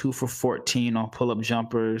 2 for 14 on pull-up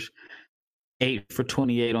jumpers, 8 for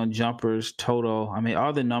 28 on jumpers total.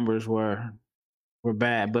 All the numbers were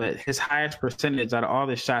bad, but his highest percentage out of all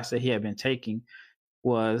the shots that he had been taking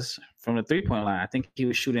was from the three-point line. I think he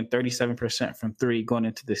was shooting 37% from 3 going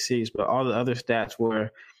into the series, but all the other stats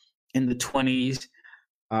were in the 20s.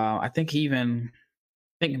 I think he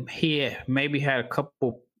maybe had a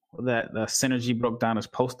couple that Synergy broke down as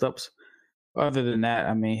post-ups. Other than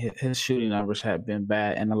that, his shooting numbers have been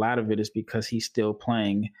bad, and a lot of it is because he's still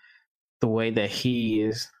playing the way that he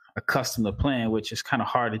is accustomed to playing, which is kind of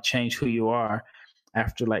hard to change who you are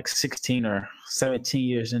after like 16 or 17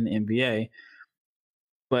 years in the NBA.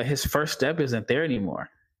 But his first step isn't there anymore.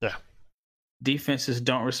 Yeah. Defenses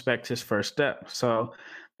don't respect his first step. So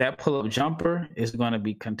that pull-up jumper is going to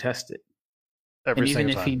be contested. Every and even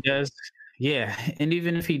single if time. he does, yeah, and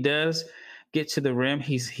even if he does get to the rim,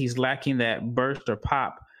 he's lacking that burst or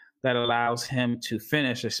pop that allows him to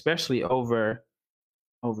finish, especially over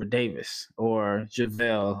Davis or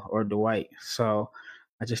JaVale or Dwight. So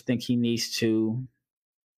I just think he needs to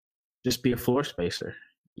just be a floor spacer.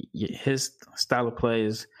 His style of play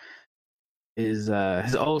is his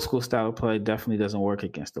old school style of play definitely doesn't work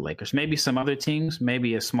against the Lakers. Maybe some other teams,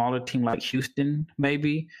 maybe a smaller team like Houston,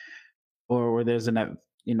 maybe, or where there's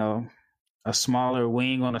a smaller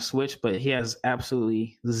wing on a switch, but he has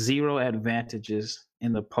absolutely zero advantages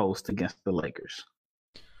in the post against the Lakers.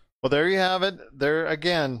 Well, there you have it. There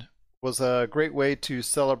again was a great way to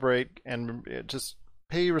celebrate and just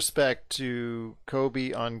pay respect to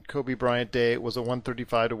Kobe on Kobe Bryant Day. It was a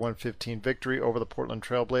 135-115 victory over the Portland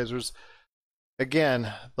Trailblazers.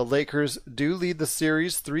 Again, the Lakers do lead the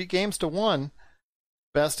series 3-1.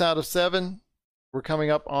 Best out of 7. We're coming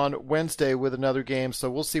up on Wednesday with another game, so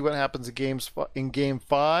we'll see what happens in Game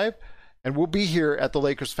 5. And we'll be here at the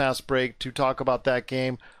Lakers Fast Break to talk about that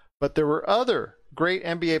game. But there were other great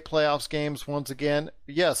NBA playoffs games once again.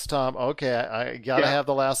 Yes, Tom. Okay, I got to have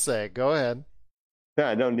the last say. Go ahead. Yeah,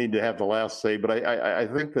 I don't need to have the last say, but I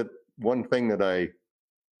think that one thing that I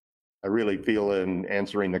really feel in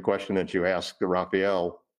answering the question that you asked,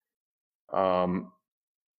 Raphael, I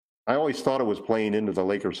always thought it was playing into the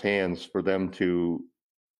Lakers' hands for them to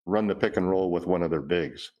run the pick and roll with one of their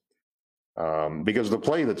bigs. Because the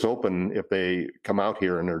play that's open, if they come out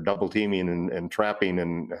here and they're double teaming and trapping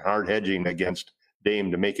and hard hedging against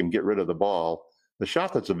Dame to make him get rid of the ball, the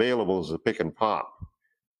shot that's available is a pick and pop.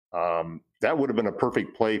 That would have been a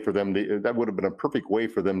perfect play for them. That would have been a perfect way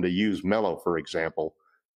for them to use Melo, for example,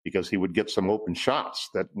 because he would get some open shots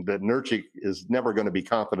that Nurkic is never going to be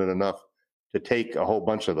confident enough to take a whole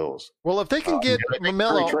bunch of those. Well, if they can get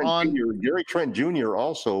Melo on... Gary Trent Jr.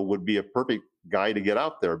 also would be a perfect guy to get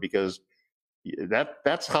out there, because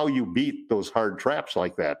that's how you beat those hard traps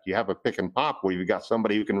like that. You have a pick and pop where you've got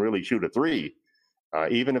somebody who can really shoot a three,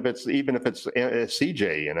 even if it's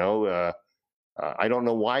CJ. I don't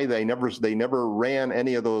know why they never ran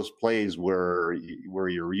any of those plays where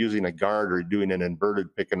you're using a guard or doing an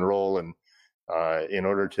inverted pick and roll, and in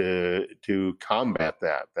order to combat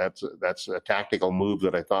that. That's a tactical move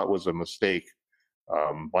that I thought was a mistake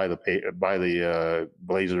by the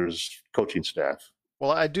Blazers coaching staff.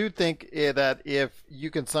 Well, I do think that if you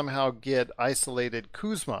can somehow get isolated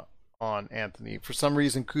Kuzma on Anthony, for some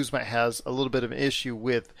reason Kuzma has a little bit of an issue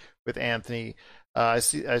with Anthony. I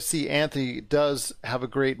see Anthony does have a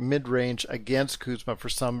great mid-range against Kuzma for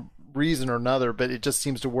some reason or another, but it just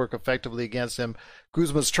seems to work effectively against him.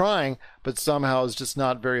 Kuzma's trying, but somehow is just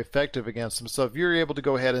not very effective against him. So if you're able to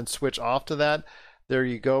go ahead and switch off to that, there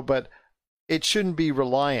you go. But it shouldn't be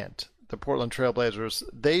reliant. The Portland Trailblazers,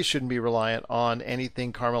 they shouldn't be reliant on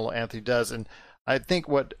anything Carmelo Anthony does. And I think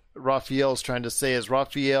what Raphael is trying to say is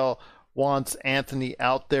Raphael wants Anthony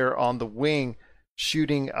out there on the wing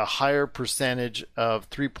shooting a higher percentage of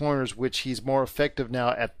three-pointers, which he's more effective now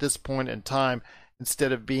at this point in time,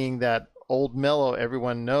 instead of being that old Melo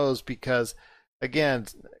everyone knows, because, again,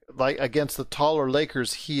 like against the taller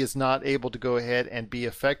Lakers, he is not able to go ahead and be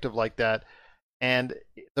effective like that. And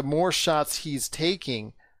the more shots he's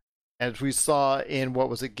taking, as we saw in,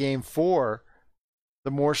 Game 4,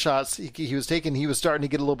 the more shots he was taking, he was starting to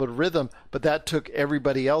get a little bit of rhythm, but that took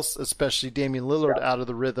everybody else, especially Damian Lillard, out of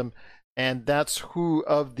the rhythm. And that's who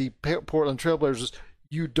of the Portland Trailblazers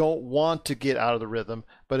you don't want to get out of the rhythm.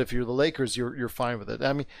 But if you're the Lakers, you're fine with it.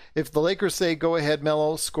 I mean, if the Lakers say, go ahead,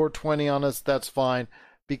 Melo, score 20 on us, that's fine,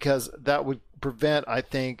 because that would prevent, I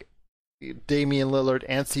think, Damian Lillard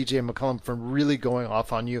and CJ McCollum from really going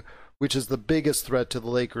off on you, which is the biggest threat to the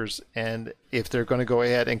Lakers, and if they're going to go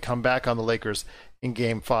ahead and come back on the Lakers in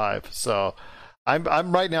Game 5. So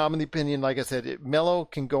I'm right now, I'm in the opinion, like I said, Melo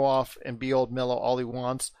can go off and be old Melo all he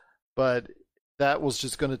wants, but that was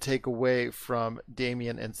just going to take away from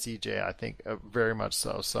Damian and CJ, I think, very much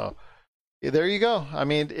so. So there you go. I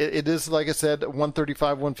mean, it is, like I said,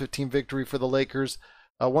 135-115 victory for the Lakers.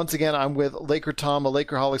 Once again, I'm with Laker Tom of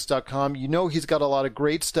Lakerholics.com. You know he's got a lot of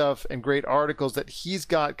great stuff and great articles that he's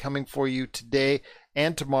got coming for you today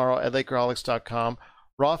and tomorrow at Lakerholics.com.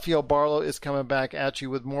 Raphael Barlow is coming back at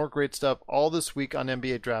you with more great stuff all this week on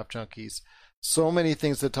NBA Draft Junkies. So many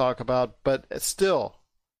things to talk about, but still,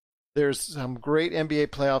 there's some great NBA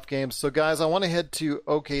playoff games. So, guys, I want to head to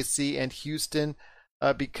OKC and Houston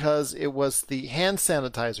because it was the hand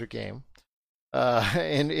sanitizer game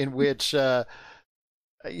in which...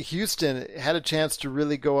 Houston had a chance to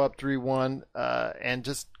really go up 3-1 and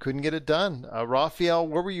just couldn't get it done. Raphael,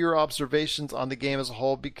 what were your observations on the game as a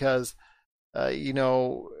whole? Because,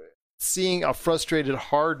 seeing a frustrated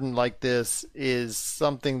Harden like this is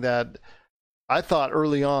something that I thought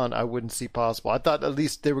early on I wouldn't see possible. I thought at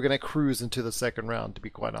least they were going to cruise into the second round, to be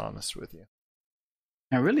quite honest with you.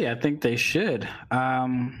 And really, I think they should.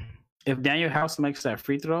 If Daniel House makes that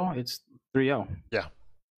free throw, it's 3-0. Yeah.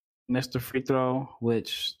 Missed the free throw,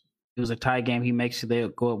 which it was a tie game. He makes it, they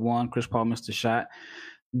go up 1. Chris Paul missed a shot.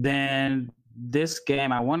 Then this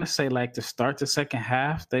game, I want to say like to start the second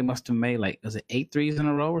half, they must have made was it 8 threes in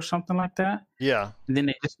a row or something like that? Yeah. And then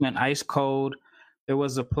they just went ice cold. There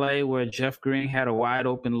was a play where Jeff Green had a wide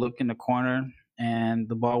open look in the corner and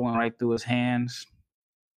the ball went right through his hands.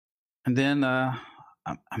 And then, the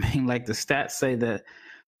stats say that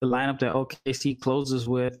the lineup that OKC closes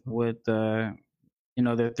with their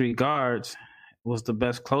 3 guards was the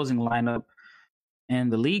best closing lineup in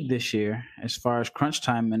the league this year as far as crunch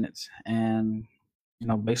time minutes. And,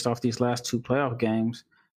 based off these last 2 playoff games,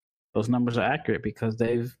 those numbers are accurate because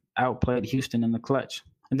they've outplayed Houston in the clutch.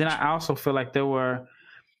 And then I also feel like there were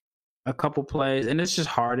a couple plays, and it's just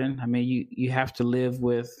Harden. I mean, you have to live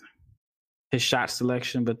with his shot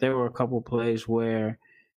selection, but there were a couple plays where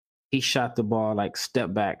he shot the ball like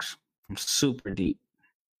step backs from super deep.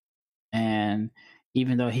 And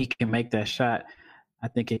even though he can make that shot, I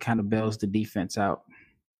think it kind of bails the defense out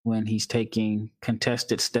when he's taking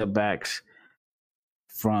contested step backs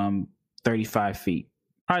from 35 feet,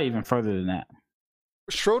 probably even further than that.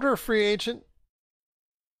 Schroeder a free agent?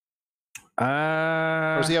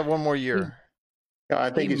 Or does he have one more year? Yeah, I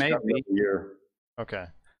think he's got another year. Okay.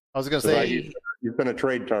 I was going to say... He's been a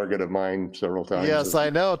trade target of mine several times. Yes, I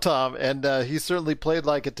know, Tom. And he certainly played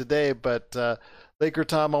like it today. But, Laker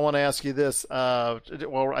Tom, I want to ask you this.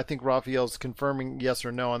 Well, I think Raphael's confirming yes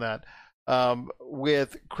or no on that.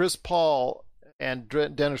 With Chris Paul and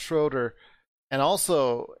Dennis Schroeder and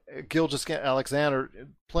also Gilgeous-Alexander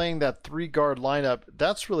playing that 3-guard lineup,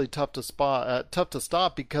 that's really tough to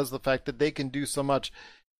stop because of the fact that they can do so much.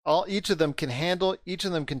 Each of them can handle, each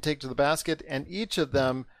of them can take to the basket, and each of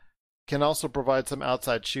them can also provide some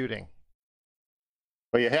outside shooting.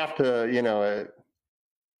 Well, you have to,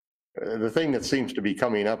 the thing that seems to be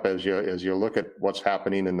coming up as you look at what's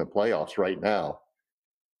happening in the playoffs right now,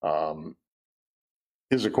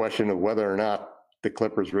 is a question of whether or not the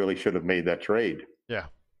Clippers really should have made that trade. Yeah.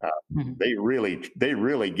 They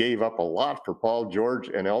really gave up a lot for Paul George,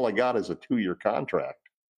 and all they got is a 2-year contract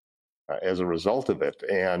as a result of it.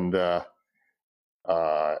 And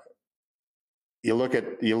you look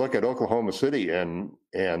at Oklahoma City and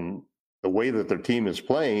the way that their team is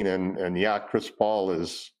playing, and Chris Paul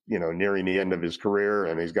is nearing the end of his career,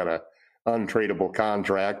 and he's got a untradeable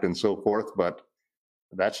contract and so forth, but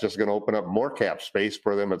that's just going to open up more cap space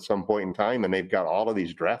for them at some point in time, and they've got all of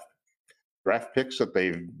these draft picks that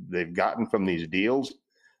they've gotten from these deals.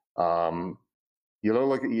 You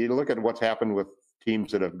look at what's happened with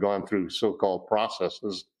teams that have gone through so-called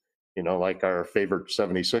processes, like our favorite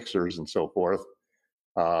 76ers and so forth.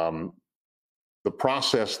 The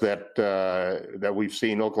process that we've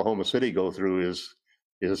seen Oklahoma City go through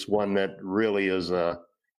is one that really is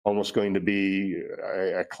almost going to be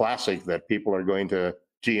a classic that people are going to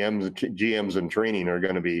GMs and training are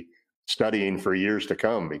going to be studying for years to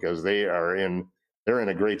come, because they're in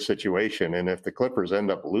a great situation. And if the Clippers end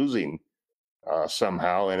up losing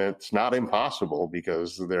somehow, and it's not impossible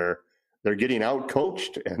because they're getting out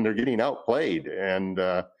coached and they're getting outplayed, and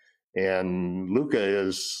Luka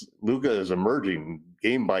is emerging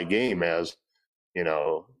game by game as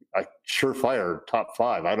a surefire top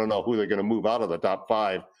 5. I don't know who they're going to move out of the top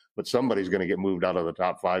 5, but somebody's going to get moved out of the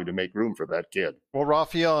top 5 to make room for that kid. Well,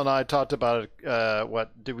 Raphael and I talked about it,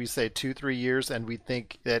 what did we say, 2-3 years, and we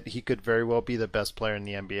think that he could very well be the best player in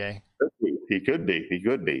the NBA. He could be.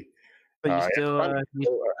 But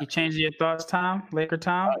you changed your thoughts, Tom? Laker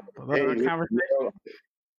Tom? Conversation?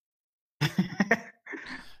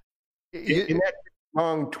 In that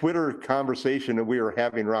long Twitter conversation that we were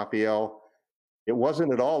having, Raphael, it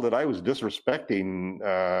wasn't at all that I was disrespecting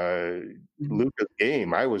Luka's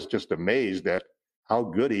game. I was just amazed at how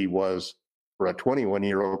good he was for a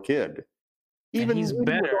 21-year-old kid. Even he's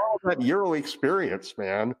better. With all that Euro experience,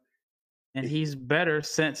 man. And he's better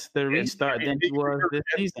since the restart than he was this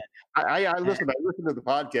season. I listened to the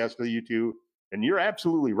podcast of you two, and you're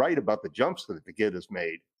absolutely right about the jumps that the kid has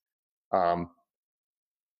made.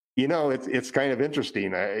 It's kind of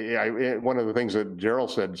interesting. One of the things that Gerald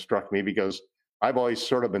said struck me, because I've always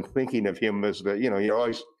sort of been thinking of him as you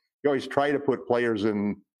always try to put players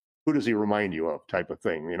in who does he remind you of type of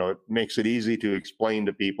thing. You know, it makes it easy to explain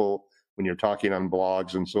to people when you're talking on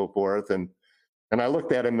blogs and so forth. And I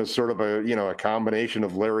looked at him as sort of a combination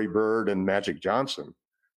of Larry Bird and Magic Johnson,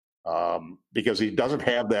 because he doesn't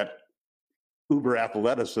have that uber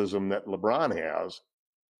athleticism that LeBron has.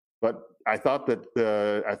 But I thought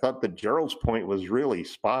that Gerald's point was really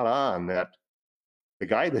spot on, that the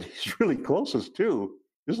guy that he's really closest to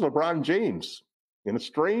is LeBron James in a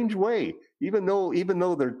strange way. Even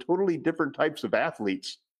though they're totally different types of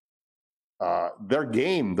athletes, their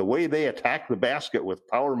game, the way they attack the basket with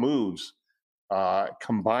power moves,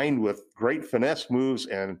 combined with great finesse moves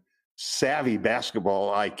and savvy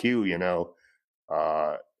basketball IQ,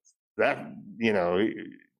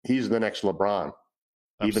 he's the next LeBron.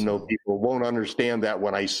 Absolutely. Even though people won't understand that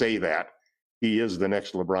when I say that, he is the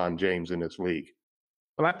next LeBron James in this league.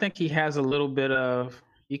 Well, I think he has a little bit of,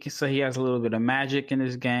 you can say he has a little bit of magic in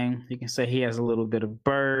his game. You can say he has a little bit of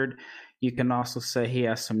Bird. You can also say he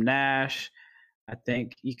has some Nash. I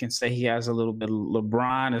think you can say he has a little bit of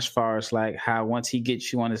LeBron, as far as like how once he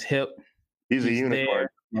gets you on his hip, he's a unicorn.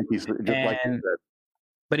 He's just like you said.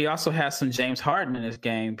 But he also has some James Harden in his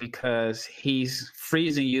game, because he's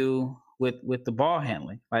freezing you with the ball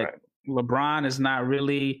handling. Like, right. LeBron is not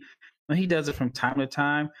really, he does it from time to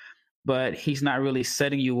time, but he's not really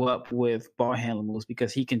setting you up with ball handling moves,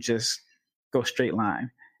 because he can just go straight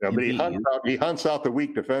line. Yeah, but he hunts out the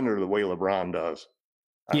weak defender the way LeBron does.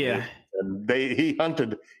 Yeah. And he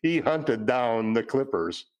hunted down the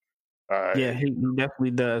Clippers. Yeah, he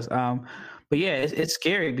definitely does. But yeah, it's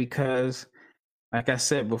scary because, like I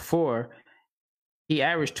said before, he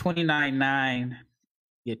averaged 29, 9,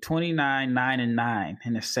 and 9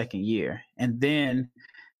 in his second year. And then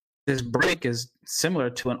this break is similar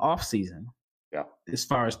to an off season. Yeah. As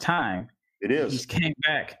far as time. It is. He came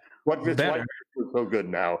back better. Was so good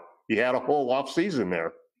now. He had a whole off season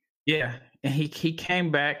there. Yeah. And he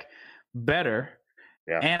came back better.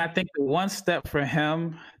 Yeah. And I think the one step for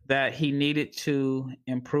him that he needed to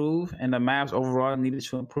improve, and the Mavs overall needed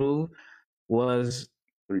to improve, was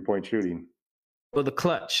 3-point shooting. Well, the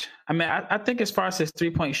clutch. I mean, I think as far as his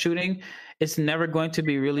 3-point shooting, it's never going to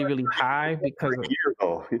be really, really high, because for a year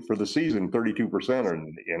though, for the season, 32%,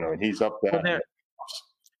 and he's up that.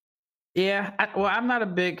 Yeah, I'm not a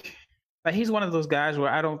big. Like, he's one of those guys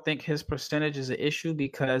where I don't think his percentage is an issue,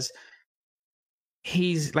 because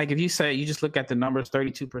he's like, if you say you just look at the numbers,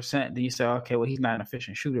 32%, then you say, okay, well, he's not an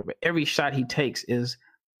efficient shooter, but every shot he takes is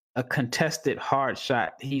a contested hard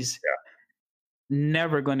shot. He's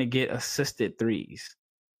never going to get assisted threes.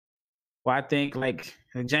 Well, I think like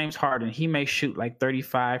James Harden, he may shoot like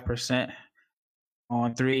 35%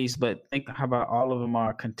 on threes, but think how about all of them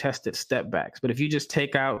are contested step backs. But if you just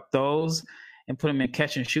take out those and put him in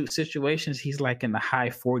catch and shoot situations, he's like in the high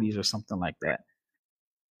 40s or something like that.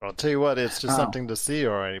 I'll tell you what, it's just something to see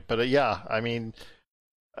already. But yeah, I mean,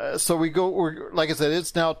 so we're like I said,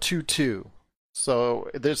 it's now 2-2. So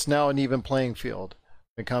there's now an even playing field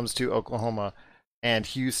when it comes to Oklahoma and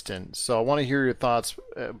Houston. So I want to hear your thoughts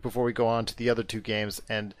before we go on to the other two games.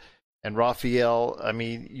 And Raphael, I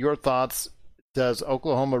mean, your thoughts. Does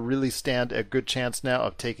Oklahoma really stand a good chance now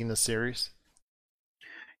of taking the series?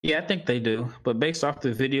 Yeah, I think they do. But based off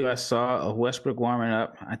the video I saw of Westbrook warming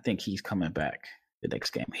up, I think he's coming back the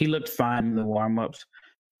next game. He looked fine in the warm-ups,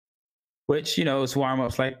 which, it's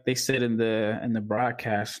warm-ups like they said in the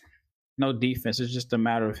broadcast. No defense. It's just a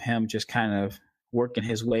matter of him just kind of working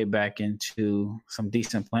his way back into some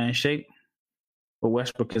decent playing shape. But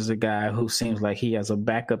Westbrook is a guy who seems like he has a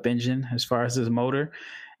backup engine as far as his motor,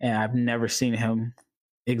 and I've never seen him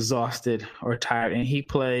exhausted or tired, and he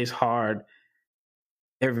plays hard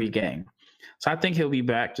every game. So I think he'll be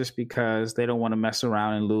back, just because they don't want to mess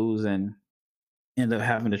around and lose and end up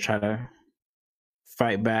having to try to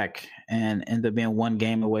fight back and end up being one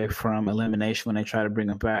game away from elimination when they try to bring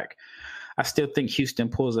him back. I still think Houston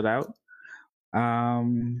pulls it out. I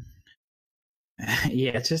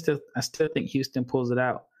still think Houston pulls it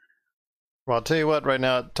out. Well, I'll tell you what right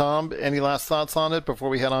now, Tom, any last thoughts on it before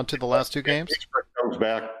we head on to the last two games? If Westbrook comes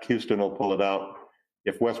back, Houston will pull it out.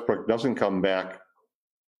 If Westbrook doesn't come back,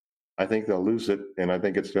 I think they'll lose it, and I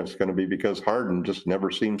think it's just going to be because Harden just never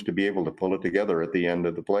seems to be able to pull it together at the end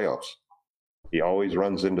of the playoffs. He always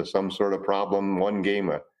runs into some sort of problem. One game,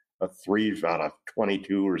 a 3 out of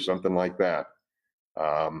 22 or something like that.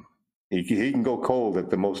 He can go cold at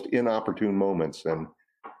the most inopportune moments, and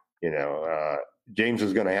James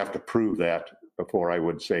is going to have to prove that before I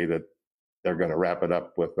would say that they're going to wrap it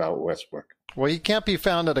up without Westbrook. Well, he can't be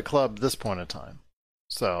found at a club at this point in time.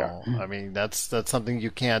 So, yeah. I mean, that's something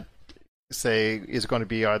you can't say is going to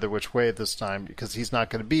be either which way this time, because he's not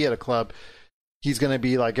going to be at a club he's going to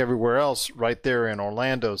be like everywhere else right there in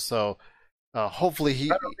Orlando. So hopefully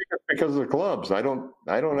he. I don't think it's because of the clubs. I don't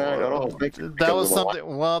think that was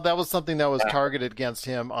something. Well, that was something that was targeted against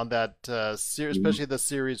him on that series, especially the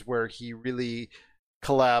series where he really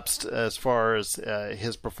collapsed as far as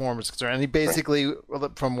his performance is concerned. And he basically,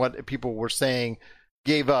 from what people were saying,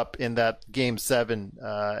 gave up in that Game 7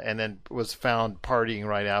 and then was found partying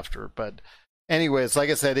right after. But anyways, like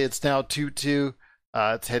I said, it's now 2-2.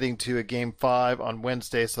 It's heading to a Game 5 on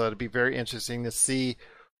Wednesday, so it'll be very interesting to see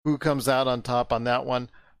who comes out on top on that one.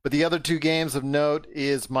 But the other two games of note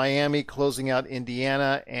is Miami closing out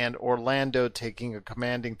Indiana and Orlando taking a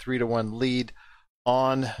commanding 3-1 lead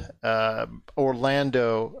on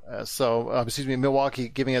Orlando. Milwaukee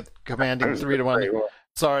giving a commanding 3-1.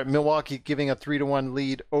 Sorry, Milwaukee giving a 3-1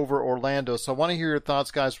 lead over Orlando. So I want to hear your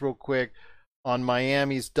thoughts, guys, real quick on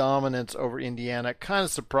Miami's dominance over Indiana. Kind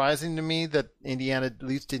of surprising to me that Indiana at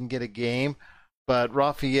least didn't get a game. But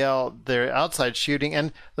Raphael, their outside shooting,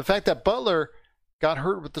 and the fact that Butler got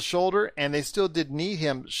hurt with the shoulder and they still did need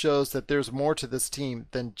him shows that there's more to this team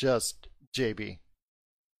than just JB.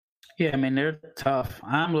 Yeah, I mean, they're tough.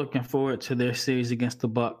 I'm looking forward to their series against the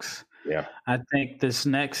Bucks. Yeah. I think this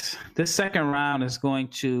second round is going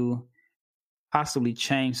to possibly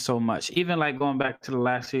change so much. Even like going back to the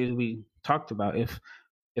last series we talked about, if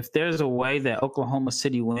there's a way that Oklahoma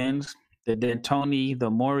City wins, the D'Antoni, the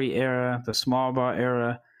Morey era, the small ball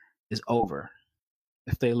era is over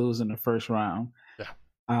if they lose in the first round. Yeah.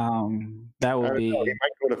 That would be. He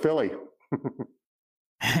might go to Philly.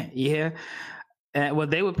 Yeah. Well,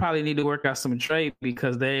 they would probably need to work out some trade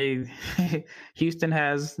because Houston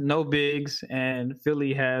has no bigs and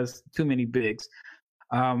Philly has too many bigs.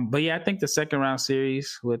 But yeah, I think the second round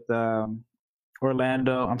series with Milwaukee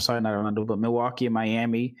and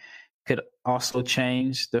Miami could also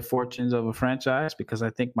change the fortunes of a franchise because I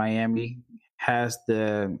think Miami has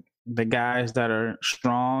the guys that are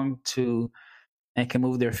strong and can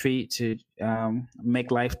move their feet to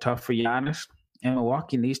make life tough for Giannis. And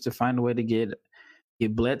Milwaukee needs to find a way to get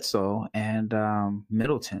Bledsoe and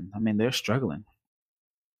Middleton. I mean, they're struggling.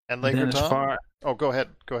 And Laker Tom? Go ahead,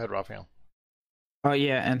 Raphael. Oh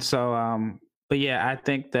yeah, and so, but yeah, I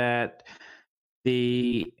think that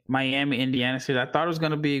the Miami Indiana series, I thought it was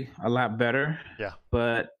going to be a lot better. Yeah,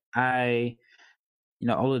 but Oladipo's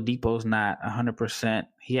not 100%.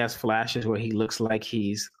 He has flashes where he looks like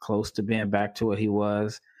he's close to being back to what he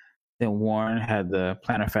was. Then Warren had the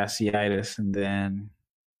plantar fasciitis, and then.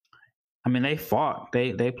 I mean, they fought.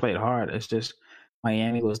 They played hard. It's just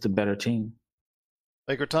Miami was the better team.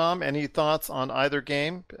 Laker Tom, any thoughts on either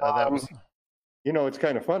game? It's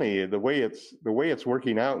kind of funny the way it's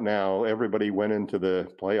working out now. Everybody went into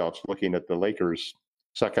the playoffs looking at the Lakers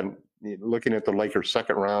second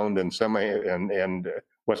round and and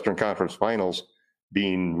Western Conference Finals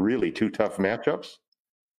being really two tough matchups.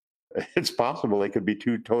 It's possible they could be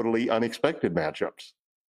two totally unexpected matchups.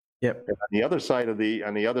 Yep. And on the other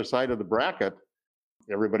side of the bracket,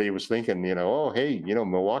 everybody was thinking,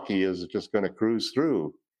 Milwaukee is just going to cruise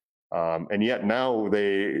through, and yet now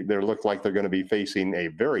they look like they're going to be facing a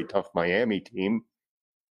very tough Miami team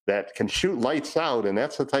that can shoot lights out, and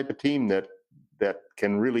that's the type of team that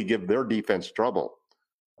can really give their defense trouble.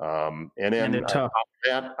 And then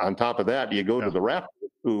on top of that, you go to the Raptors,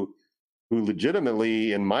 who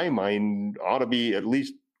legitimately, in my mind, ought to be at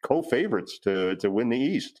least co-favorites to win the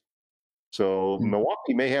East. So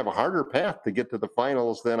Milwaukee may have a harder path to get to the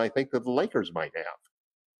finals than I think that the Lakers might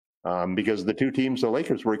have, because the two teams the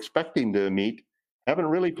Lakers were expecting to meet haven't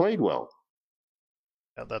really played well.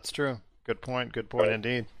 Yeah, that's true. Good point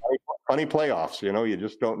indeed. Funny playoffs, you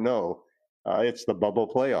just don't know. It's the bubble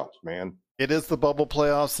playoffs, man. It is the bubble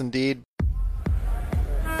playoffs indeed.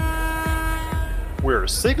 We're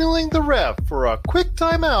signaling the ref for a quick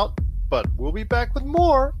timeout, but we'll be back with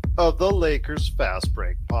more of the Lakers Fast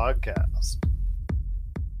Break podcast.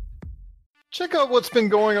 Check out what's been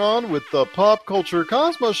going on with the Pop Culture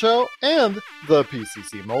Cosmos Show and the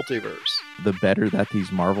PCC Multiverse. The better that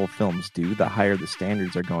these Marvel films do, the higher the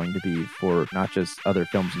standards are going to be for not just other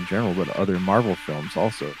films in general, but other Marvel films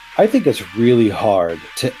also. I think it's really hard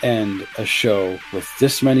to end a show with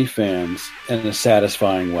this many fans in a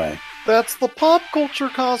satisfying way. That's the Pop Culture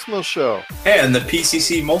Cosmos Show. And the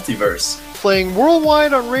PCC Multiverse. Playing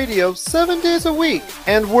worldwide on radio 7 days a week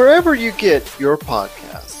and wherever you get your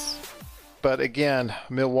podcasts. But again,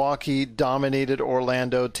 Milwaukee dominated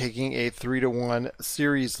Orlando, taking a 3-1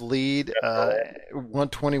 series lead,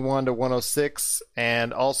 121-106.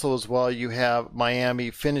 And also as well, you have Miami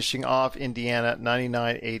finishing off Indiana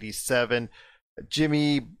 99-87.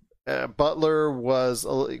 Jimmy Butler was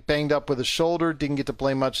banged up with his shoulder, didn't get to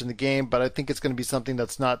play much in the game, but I think it's going to be something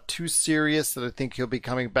that's not too serious that I think he'll be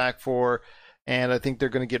coming back for, and I think they're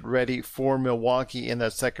going to get ready for Milwaukee in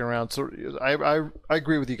that second round. So I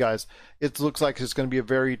agree with you guys. It looks like it's going to be a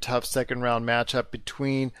very tough second round matchup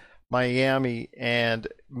between Miami and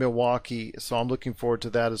Milwaukee, so I'm looking forward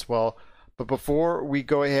to that as well. But before we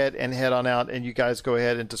go ahead and head on out and you guys go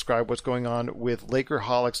ahead and describe what's going on with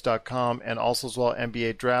Lakerholics.com and also as well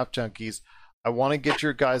NBA Draft Junkies, I want to get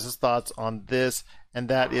your guys' thoughts on this, and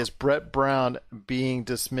that is Brett Brown being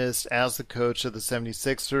dismissed as the coach of the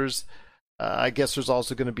 76ers. I guess there's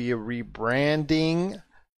also going to be a rebranding,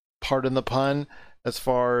 pardon the pun, as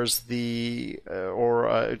far as just a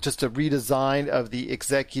redesign of the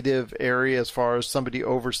executive area as far as somebody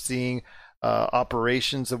overseeing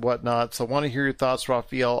operations and whatnot. So I want to hear your thoughts,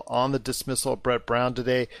 Raphael, on the dismissal of Brett Brown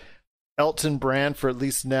today. Elton Brand, for at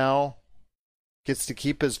least now, gets to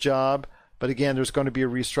keep his job. But again, there's going to be a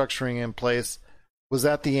restructuring in place. Was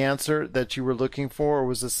that the answer that you were looking for, or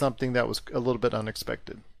was this something that was a little bit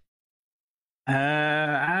unexpected?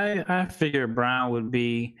 I figured Brown would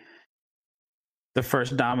be the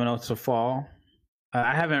first domino to fall.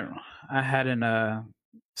 I hadn't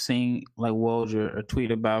seen like Woj or tweet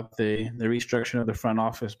about the restructuring of the front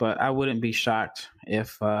office, but I wouldn't be shocked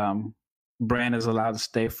if Brand is allowed to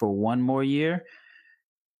stay for one more year.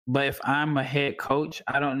 But if I'm a head coach,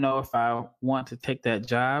 I don't know if I want to take that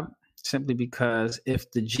job, simply because if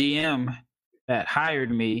the GM that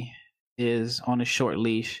hired me is on a short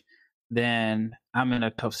leash, then I'm in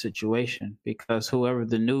a tough situation, because whoever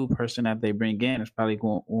the new person that they bring in is probably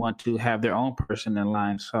going to want to have their own person in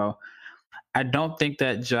line. So I don't think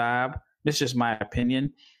that job, this is just my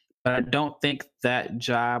opinion, but I don't think that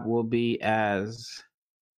job will be as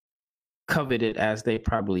coveted as they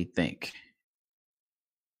probably think.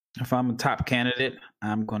 If I'm a top candidate,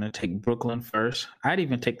 I'm going to take Brooklyn first. I'd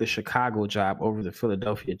even take the Chicago job over the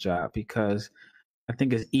Philadelphia job, because I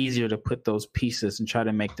think it's easier to put those pieces and try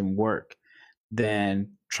to make them work than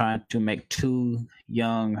trying to make two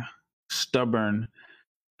young, stubborn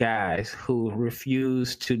guys who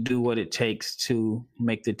refuse to do what it takes to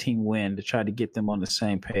make the team win, to try to get them on the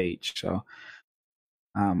same page. So,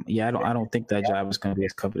 I don't think that job is going to be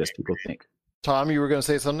as covered as people think. Tom, you were going to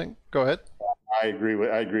say something? Go ahead. I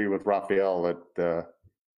agree with Raphael that the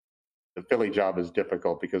Philly job is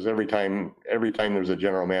difficult, because every time there's a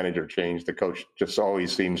general manager change, the coach just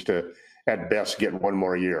always seems to, at best, get one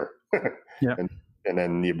more year. Yeah. And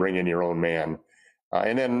then you bring in your own man.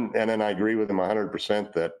 And then I agree with him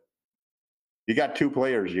 100% that you got two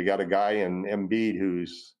players. You got a guy in Embiid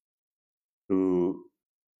who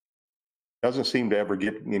doesn't seem to ever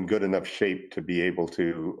get in good enough shape to be able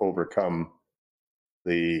to overcome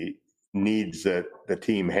the needs that the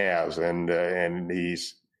team has, and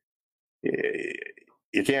he's,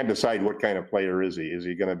 you can't decide what kind of player is he. Is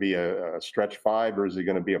he going to be a stretch five, or is he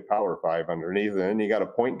going to be a power five underneath? And then you got a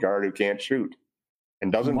point guard who can't shoot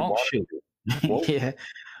and doesn't won't shoot. Won't, yeah,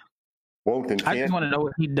 won't and I can't. just want to know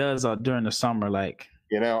what he does during the summer, like.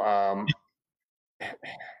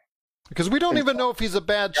 Because we don't even know if he's a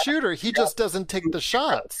bad shooter. He just doesn't take the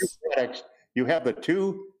shots. You have the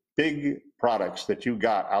two big products that you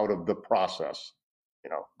got out of the process,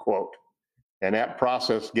 quote. And that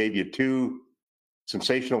process gave you two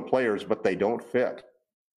sensational players, but they don't fit.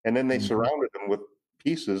 And then they surrounded them with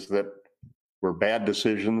pieces that were bad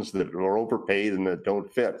decisions, that were overpaid, and that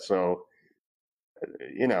don't fit. So,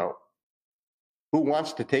 who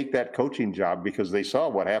wants to take that coaching job, because they saw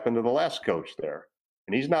what happened to the last coach there?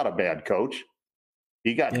 And he's not a bad coach.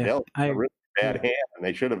 He got dealt a really bad hand, and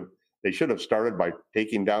they should have started by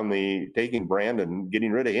taking Brand and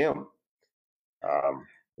getting rid of him.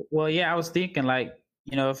 Well, yeah, I was thinking, like,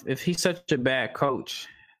 if he's such a bad coach,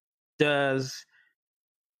 does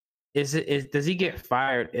he get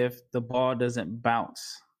fired if the ball doesn't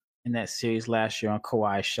bounce in that series last year on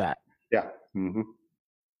Kawhi's shot? Yeah. Mm-hmm.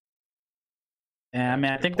 And I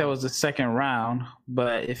mean, I think that was the second round,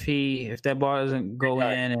 but if that ball doesn't go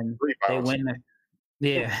in and they win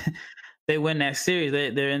they win that series,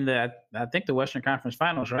 they're in I think the Western Conference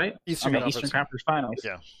Finals, right? Eastern Conference Finals.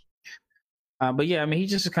 Yeah. But yeah, I mean, he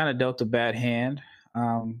just kind of dealt a bad hand.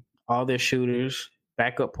 All their shooters,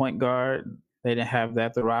 backup point guard, they didn't have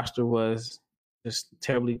that. The roster was just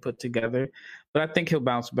terribly put together. But I think he'll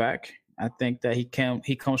bounce back. I think that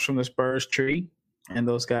he comes from the Spurs tree, and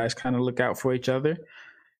those guys kind of look out for each other.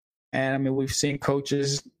 And I mean, we've seen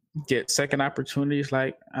coaches get second opportunities.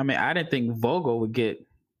 Like, I mean, I didn't think Vogel would get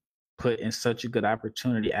put in such a good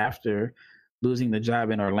opportunity after losing the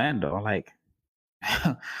job in Orlando. Like,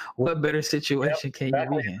 what better situation can you be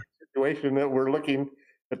in? Situation that we're looking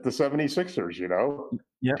at the 76ers, you know.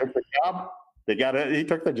 Yep. Took the job. He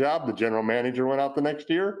took the job. The general manager went out the next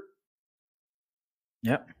year.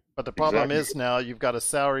 Yep. But the problem Exactly. is now you've got a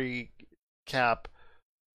salary cap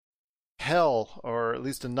hell, or at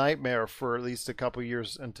least a nightmare for at least a couple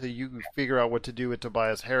years until you figure out what to do with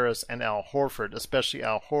Tobias Harris and Al Horford, especially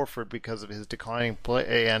Al Horford because of his declining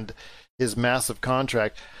play and his massive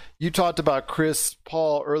contract. You talked about Chris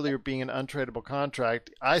Paul earlier being an untradeable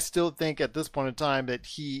contract. I still think at this point in time that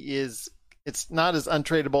it's not as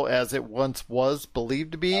untradeable as it once was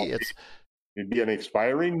believed to be. It'd be an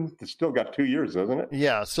expiring. It's still got 2 years, doesn't it?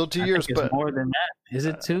 Yeah, still 2 I years, think it's but more than that. Is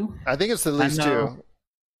it 2? I think it's at least 2.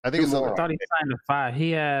 I think it's. I thought he signed a 5.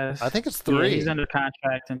 He has. I think it's 3. Yeah, he's under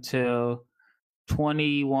contract until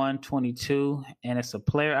 21-22, and it's a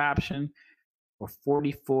player option for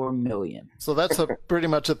 $44 million. So that's pretty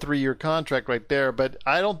much a 3-year contract right there. But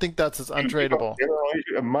I don't think that's as untradeable.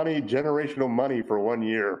 Generational money for 1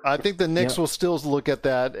 year. I think the Knicks will still look at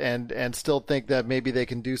that and still think that maybe they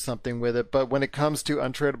can do something with it. But when it comes to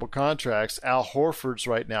untradeable contracts, Al Horford's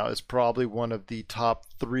right now is probably one of the top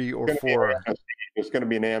 3 or 4. There's going to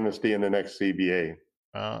be an amnesty in the next CBA.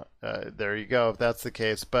 There you go, if that's the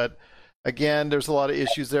case. But again, there's a lot of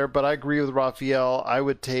issues there. But I agree with Raphael. I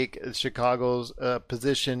would take Chicago's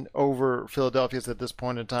position over Philadelphia's at this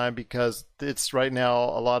point in time because it's right now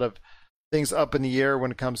a lot of things up in the air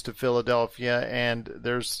when it comes to Philadelphia, and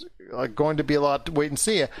there's going to be a lot to wait and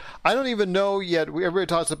see. I don't even know yet. Everybody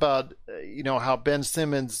talks about how Ben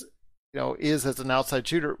Simmons is as an outside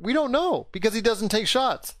shooter. We don't know because he doesn't take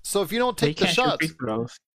shots. So if you don't take the shots,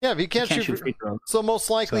 if he can't shoot free throws. So most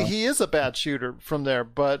likely he is a bad shooter from there,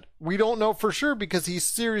 but we don't know for sure because he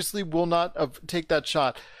seriously will not take that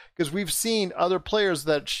shot because we've seen other players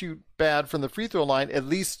that shoot bad from the free throw line at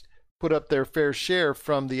least put up their fair share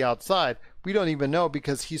from the outside. We don't even know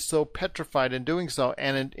because he's so petrified in doing so,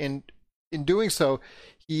 and in doing so,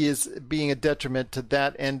 he is being a detriment to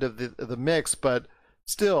that end of the mix, but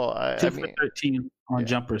still, 2 for 13 on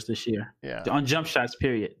jumpers this year. Yeah, on jump shots.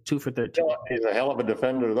 Period. 2 for 13. He's a hell of a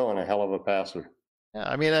defender, though, and a hell of a passer. Yeah,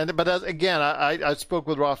 I mean, I spoke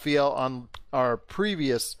with Raphael on our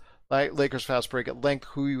previous Lakers Fast Break at length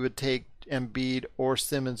who he would take, Embiid or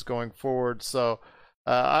Simmons going forward. So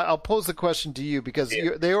I'll pose the question to you because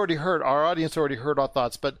they already heard, our audience already heard our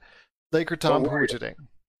thoughts. But Laker Tom, who would you take?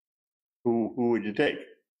 Who would you take?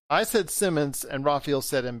 I said Simmons, and Raphael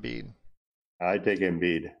said Embiid. I take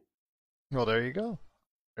Embiid. Well, there you go.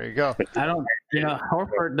 There you go. I don't.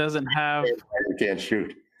 Horford doesn't have. You can't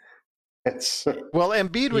shoot. Well,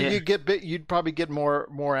 Embiid, you'd probably get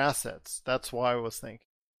more assets. That's why I was thinking.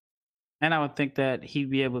 And I would think that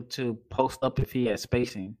he'd be able to post up if he had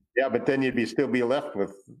spacing. Yeah, but then you'd still be left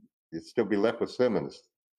with Simmons.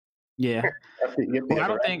 Yeah. I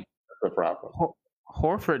don't think that's the problem.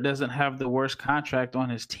 Horford doesn't have the worst contract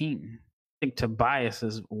on his team. I think Tobias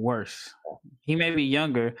is worse. He may be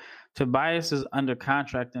younger. Tobias is under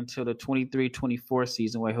contract until the 23-24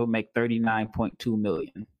 season where he'll make $39.2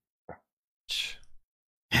 million.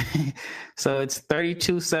 So it's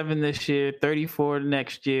 32.7 this year, 34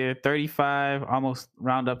 next year, 35, almost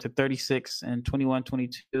round up to 36 and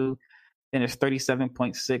 21-22. Then it's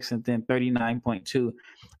 37.6 and then 39.2. And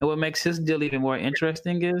what makes his deal even more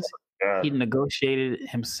interesting is he negotiated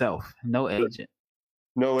himself, no agent.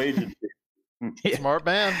 No agent. Yeah. Smart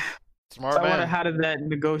man. So I wonder, how did that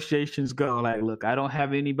negotiations go? Like, look, I don't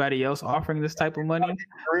have anybody else offering this type of money.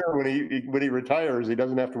 When he retires, he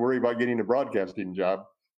doesn't have to worry about getting a broadcasting job.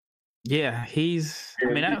 Yeah,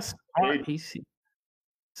 that's smart. He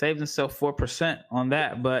saved himself 4% on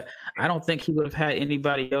that, but I don't think he would have had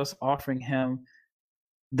anybody else offering him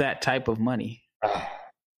that type of money.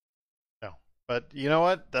 No, but you know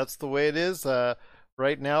what? That's the way it is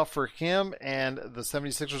right now for him and the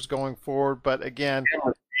 76ers going forward. But again,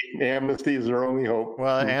 amnesty is their only hope.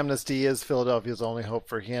 Well, amnesty is Philadelphia's only hope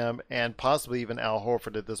for him and possibly even Al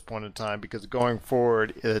Horford at this point in time, because going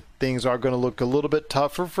forward, things are going to look a little bit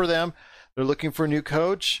tougher for them. They're looking for a new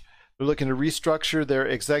coach. They're looking to restructure their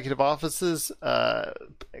executive offices.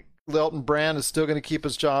 Elton Brand is still going to keep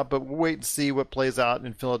his job, but we'll wait and see what plays out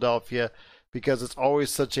in Philadelphia, because it's always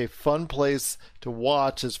such a fun place to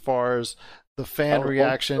watch as far as the fan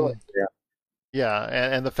reaction. Yeah,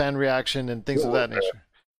 and the fan reaction and things of that nature.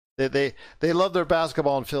 They love their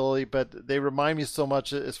basketball in Philly, but they remind me so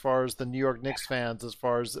much as far as the New York Knicks fans, as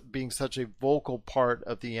far as being such a vocal part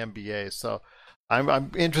of the NBA. So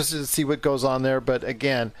I'm interested to see what goes on there. But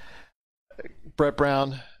again, Brett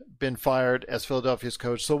Brown been fired as Philadelphia's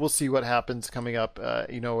coach, so we'll see what happens coming up.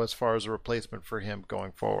 As far as a replacement for him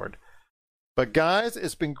going forward. But guys,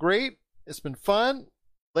 it's been great. It's been fun.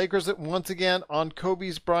 Lakers once again on Kobe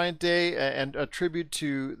Bryant Day, and a tribute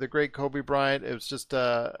to the great Kobe Bryant. It was just,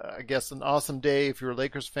 I guess, an awesome day if you're a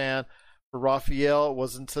Lakers fan. For Raphael, it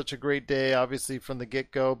wasn't such a great day, obviously, from the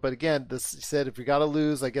get-go. But again, he said if you got to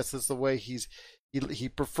lose, I guess that's the way he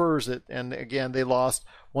prefers it. And again, they lost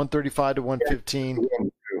 135 to 115.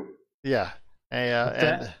 Yeah.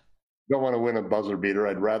 And don't want to win a buzzer beater.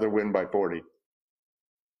 I'd rather win by 40.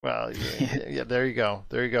 Well, yeah, there you go.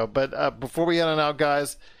 There you go. But before we head on out,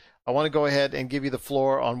 guys, I want to go ahead and give you the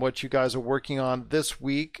floor on what you guys are working on this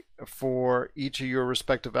week for each of your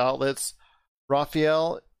respective outlets.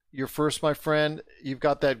 Raphael, you're first, my friend. You've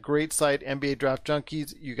got that great site, NBA Draft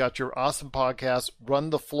Junkies. You got your awesome podcast, Run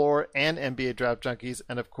the Floor and NBA Draft Junkies.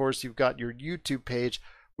 And, of course, you've got your YouTube page,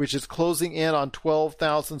 which is closing in on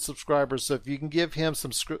 12,000 subscribers. So if you can give him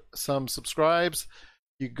some subscribes,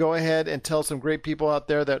 you go ahead and tell some great people out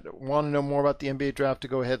there that want to know more about the NBA draft to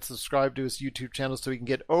go ahead and subscribe to his YouTube channel so we can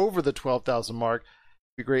get over the 12,000 mark.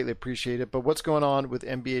 We greatly appreciate it. But what's going on with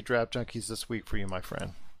NBA Draft Junkies this week for you, my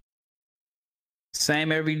friend?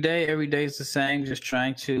 Same every day. Every day is the same. Just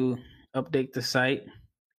trying to update the site.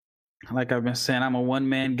 Like I've been saying, I'm a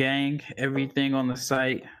one-man gang. Everything on the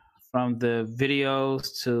site, from the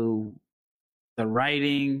videos to the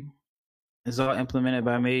writing, is all implemented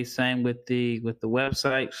by me. Same with the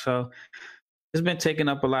website. So it's been taking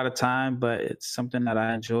up a lot of time, but it's something that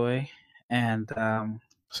I enjoy. And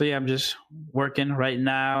so yeah, I'm just working right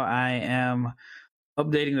now. I am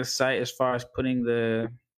updating the site as far as putting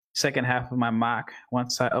the second half of my mock.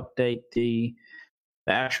 Once I update the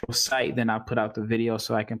actual site, then I'll put out the video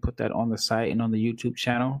so I can put that on the site and on the YouTube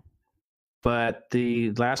channel. But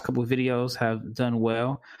the last couple of videos have done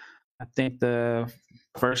well. I think the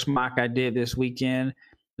first mock I did this weekend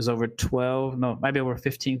was over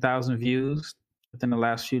 15,000 views within the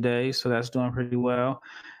last few days. So that's doing pretty well.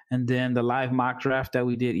 And then the live mock draft that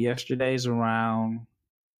we did yesterday is around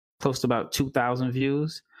close to about 2,000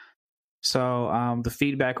 views. So the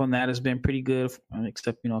feedback on that has been pretty good,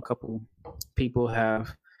 except, a couple people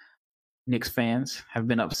Knicks fans have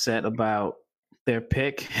been upset about their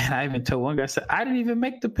pick. And I even told one guy, I said, I didn't even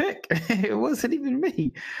make the pick. It wasn't even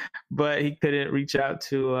me. But he couldn't reach out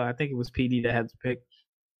to, I think it was PD that had the pick.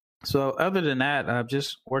 So other than that, I'm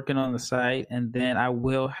just working on the site. And then I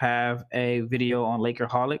will have a video on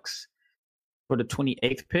Lakerholics for the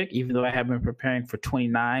 28th pick, even though I have been preparing for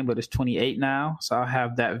 29, but it's 28 now. So I'll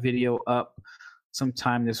have that video up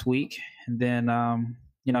sometime this week. And then,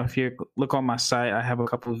 if you look on my site, I have a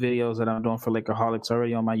couple of videos that I'm doing for Lakerholics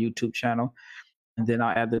already on my YouTube channel. And then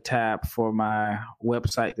I'll add the tab for my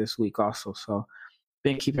website this week also. So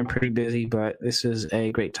been keeping pretty busy, but this is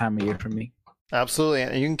a great time of year for me. Absolutely.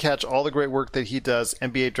 And you can catch all the great work that he does,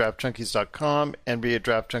 NBADraftJunkies.com, NBA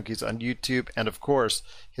Draft Junkies on YouTube, and, of course,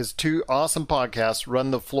 his two awesome podcasts,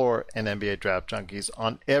 Run the Floor and NBA Draft Junkies,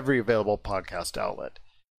 on every available podcast outlet.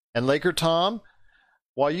 And Laker Tom,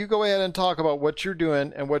 while you go ahead and talk about what you're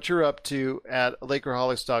doing and what you're up to at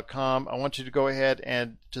Lakerholics.com, I want you to go ahead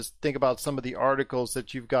and just think about some of the articles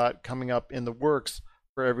that you've got coming up in the works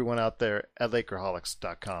for everyone out there at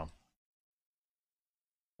Lakerholics.com.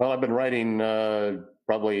 Well, I've been writing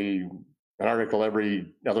probably an article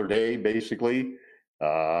every other day, basically,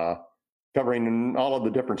 covering all of the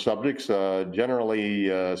different subjects.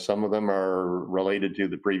 Generally, some of them are related to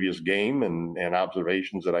the previous game and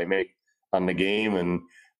observations that I make on the game,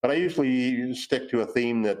 but I usually stick to a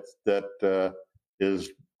theme that is,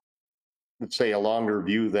 let's say, a longer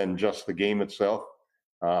view than just the game itself.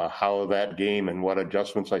 How that game and what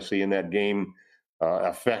adjustments I see in that game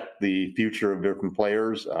affect the future of different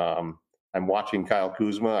players. I'm watching Kyle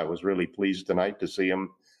Kuzma. I was really pleased tonight to see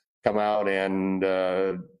him come out and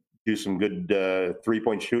do some good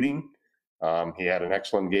three-point shooting. He had an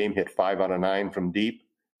excellent game, hit 5 out of 9 from deep.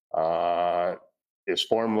 His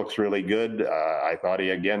form looks really good. I thought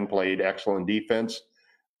he again played excellent defense.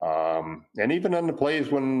 And even on the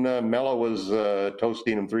plays when Melo was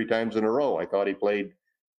toasting him 3 times in a row, I thought he played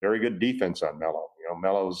very good defense on Melo.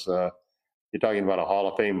 Melo's, you're talking about a Hall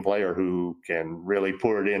of Fame player who can really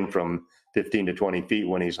pour it in from 15 to 20 feet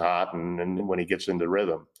when he's hot and when he gets into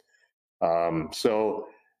rhythm.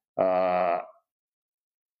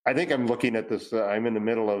 I think I'm looking at this. I'm in the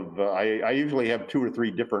middle of, I usually have 2 or 3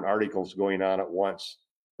 different articles going on at once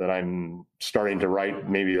that I'm starting to write,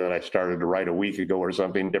 maybe that I started to write a week ago or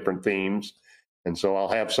something, different themes. And so I'll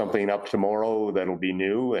have something up tomorrow that'll be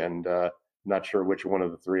new, and not sure which one of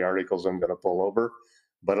the 3 articles I'm going to pull over.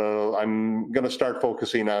 But I'm going to start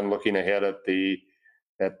focusing on looking ahead at the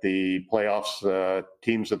playoffs,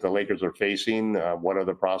 teams that the Lakers are facing. What are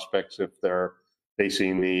the prospects if they're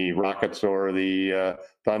facing the Rockets or the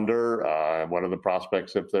Thunder? What are the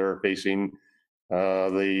prospects if they're facing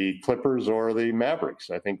the Clippers or the Mavericks?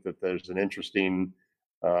 I think that there's an interesting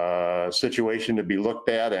situation to be looked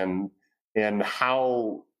at, and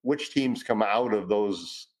which teams come out of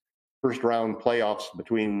those first round playoffs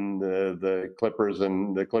between the Clippers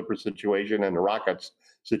and the Clippers situation and the Rockets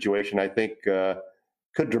situation, I think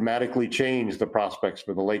could dramatically change the prospects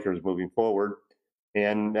for the Lakers moving forward.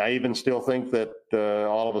 And I even still think that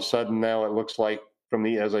all of a sudden now it looks like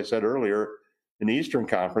as I said earlier, in the Eastern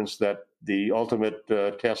Conference, that the ultimate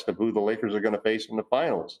test of who the Lakers are going to face in the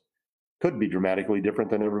finals could be dramatically different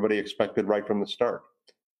than everybody expected right from the start.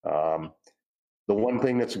 The one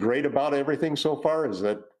thing that's great about everything so far is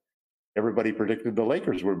that everybody predicted the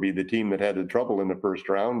Lakers would be the team that had the trouble in the first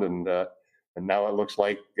round, and now it looks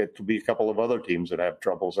like it will be a couple of other teams that have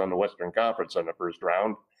troubles on the Western Conference in the first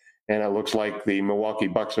round, and it looks like the Milwaukee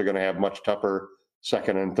Bucks are going to have much tougher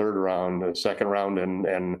second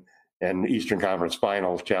and Eastern Conference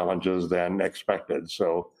Finals challenges than expected.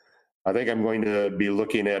 So I think I'm going to be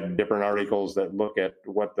looking at different articles that look at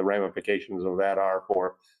what the ramifications of that are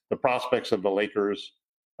for the prospects of the Lakers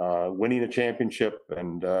winning a championship,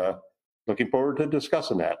 and looking forward to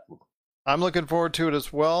discussing that. I'm looking forward to it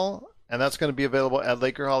as well, and that's going to be available at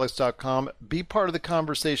Lakerholics.com. Be part of the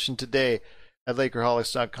conversation today at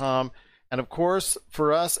Lakerholics.com. And of course,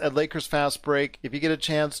 for us at Lakers Fast Break, if you get a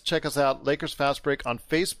chance, check us out, Lakers Fast Break on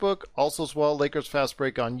Facebook, also as well, Lakers Fast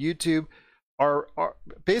Break on YouTube.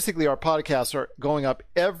 Basically, our podcasts are going up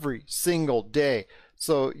every single day.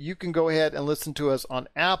 So you can go ahead and listen to us on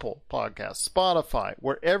Apple Podcasts, Spotify,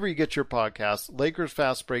 wherever you get your podcasts. Lakers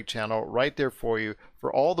Fast Break channel right there for you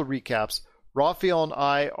for all the recaps. Raphael and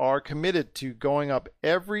I are committed to going up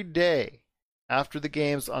every day after the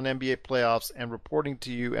games on NBA playoffs and reporting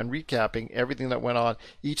to you and recapping everything that went on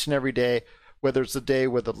each and every day, whether it's the day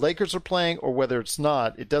where the Lakers are playing or whether it's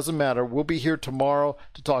not. It doesn't matter. We'll be here tomorrow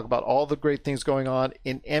to talk about all the great things going on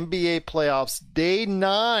in NBA playoffs day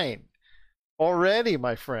 9. Already,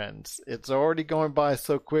 my friends. It's already going by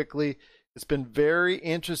so quickly. It's been very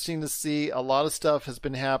interesting to see. A lot of stuff has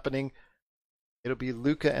been happening. It'll be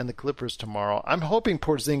Luka and the Clippers tomorrow. I'm hoping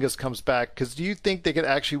Porzingis comes back, because do you think they could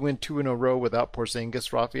actually win 2 in a row without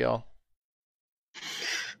Porzingis, Raphael?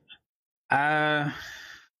 I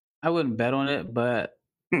wouldn't bet on it, but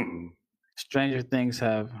stranger things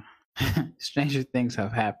have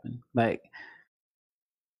happened. Like,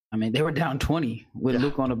 I mean, they were down 20 with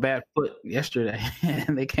Luka on a bad foot yesterday,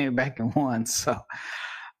 and they came back and won. So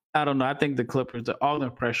I don't know. I think the Clippers, all the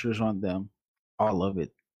pressure is on them, all of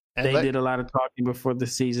it. And they did a lot of talking before the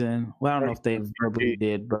season. Well, I don't know if they verbally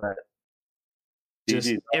did, but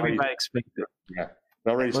just everybody expected. Yeah,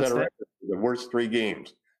 already set a record for the worst 3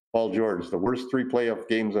 games. Paul George, the worst 3 playoff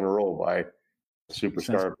games in a row by a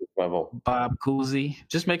superstar at this level. Bob Cousy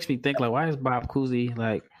just makes me think, like, why is Bob Cousy,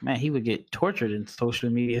 like, man, he would get tortured in social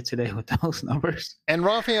media today with those numbers. And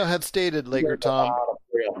Raphael had stated, Laker Tom, a lot of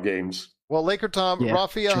playoff games. Well, Laker Tom,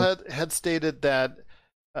 Raphael had stated that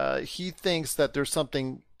he thinks that there's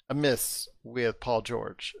something amiss with Paul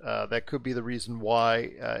George. That could be the reason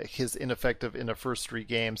why he's ineffective in the first 3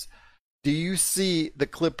 games. Do you see the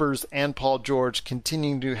Clippers and Paul George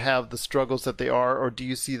continuing to have the struggles that they are, or do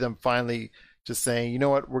you see them finally just saying, you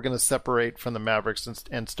know what, we're going to separate from the Mavericks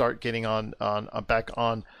and start getting back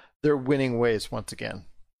on their winning ways once again?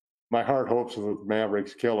 My heart hopes that the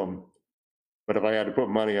Mavericks kill them, but if I had to put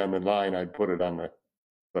money on the line, I'd put it on the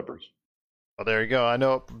Clippers. Well, there you go. I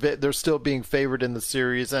know they're still being favored in the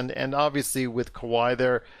series, and obviously with Kawhi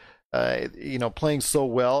there, playing so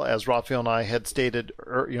well, as Raphael and I had stated,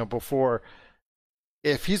 before.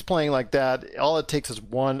 If he's playing like that, all it takes is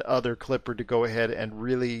one other Clipper to go ahead and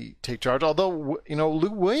really take charge. Although,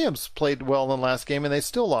 Lou Williams played well in the last game and they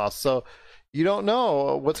still lost, so you don't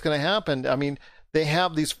know what's going to happen. I mean, they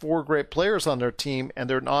have these 4 great players on their team, and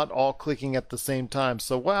they're not all clicking at the same time.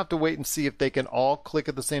 So we'll have to wait and see if they can all click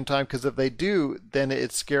at the same time, because if they do, then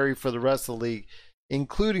it's scary for the rest of the league,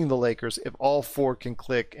 including the Lakers, if all 4 can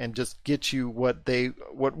click and just get you what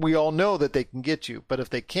we all know that they can get you. But if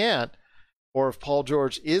they can't, or if Paul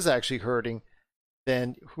George is actually hurting,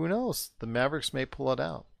 then who knows? The Mavericks may pull it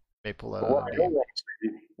out.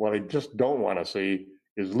 What I just don't want to see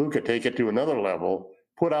is Luka take it to another level,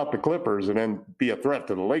 put out the Clippers, and then be a threat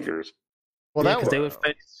to the Lakers. Well, because they would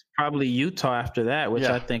face probably Utah after that, which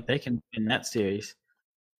I think they can win that series.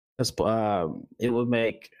 It would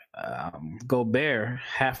make Gobert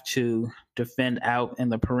have to defend out in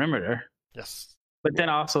the perimeter. Yes. But then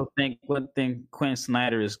I also think one thing Quinn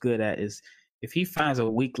Snyder is good at is if he finds a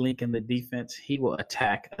weak link in the defense, he will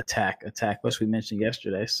attack, which we mentioned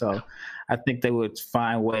yesterday. So I think they would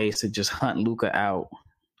find ways to just hunt Luka out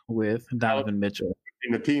with Donovan Mitchell.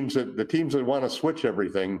 And the teams that want to switch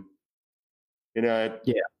everything, when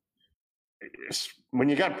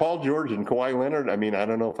you got Paul George and Kawhi Leonard, I mean, I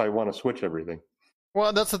don't know if I want to switch everything.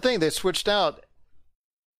 Well, that's the thing. They switched out.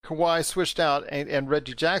 Kawhi switched out, and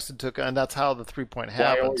Reggie Jackson took, and that's how the 3-point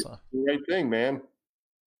happened. So. The right thing, man.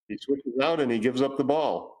 He switches out and he gives up the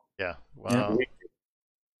ball. Yeah. Wow. Yeah.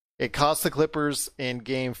 It cost the Clippers in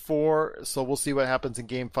Game 4, so we'll see what happens in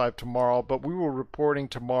Game 5 tomorrow. But we will be reporting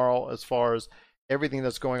tomorrow as far as everything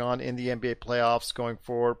that's going on in the NBA playoffs going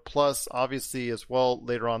forward. Plus, obviously, as well,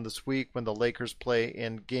 later on this week when the Lakers play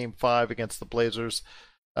in Game 5 against the Blazers.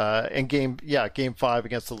 Game 5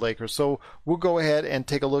 against the Lakers. So we'll go ahead and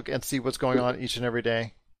take a look and see what's going on each and every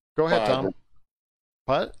day. Go ahead, Tom.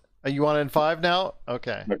 What? You want it in 5 now?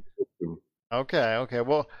 Okay. Okay.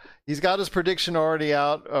 Well, he's got his prediction already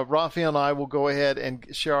out. Rafael and I will go ahead and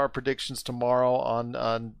share our predictions tomorrow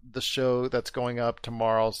on the show that's going up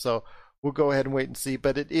tomorrow. So we'll go ahead and wait and see.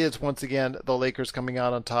 But it is, once again, the Lakers coming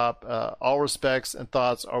out on top. All respects and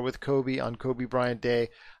thoughts are with Kobe on Kobe Bryant Day.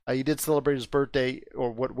 He did celebrate his birthday,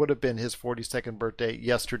 or what would have been his 42nd birthday,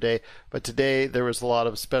 yesterday. But today there was a lot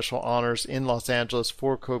of special honors in Los Angeles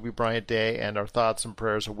for Kobe Bryant Day, and our thoughts and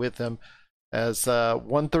prayers are with him. As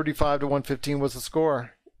 135-115 was the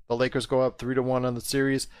score. The Lakers go up 3-1 on the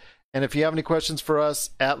series. And if you have any questions for us,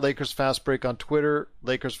 at Lakers Fast Break on Twitter,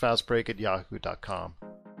 LakersFastBreak@yahoo.com.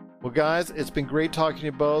 Well, guys, it's been great talking to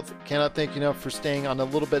you both. Cannot thank you enough for staying on a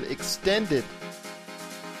little bit extended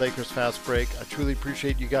Lakers Fast Break. I truly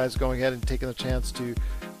appreciate you guys going ahead and taking the chance to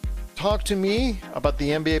talk to me about the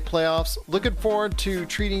NBA playoffs. Looking forward to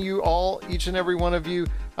treating you all, each and every one of you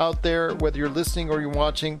out there, whether you're listening or you're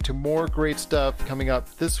watching, to more great stuff coming up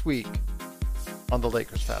this week on the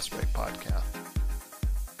Lakers Fast Break podcast.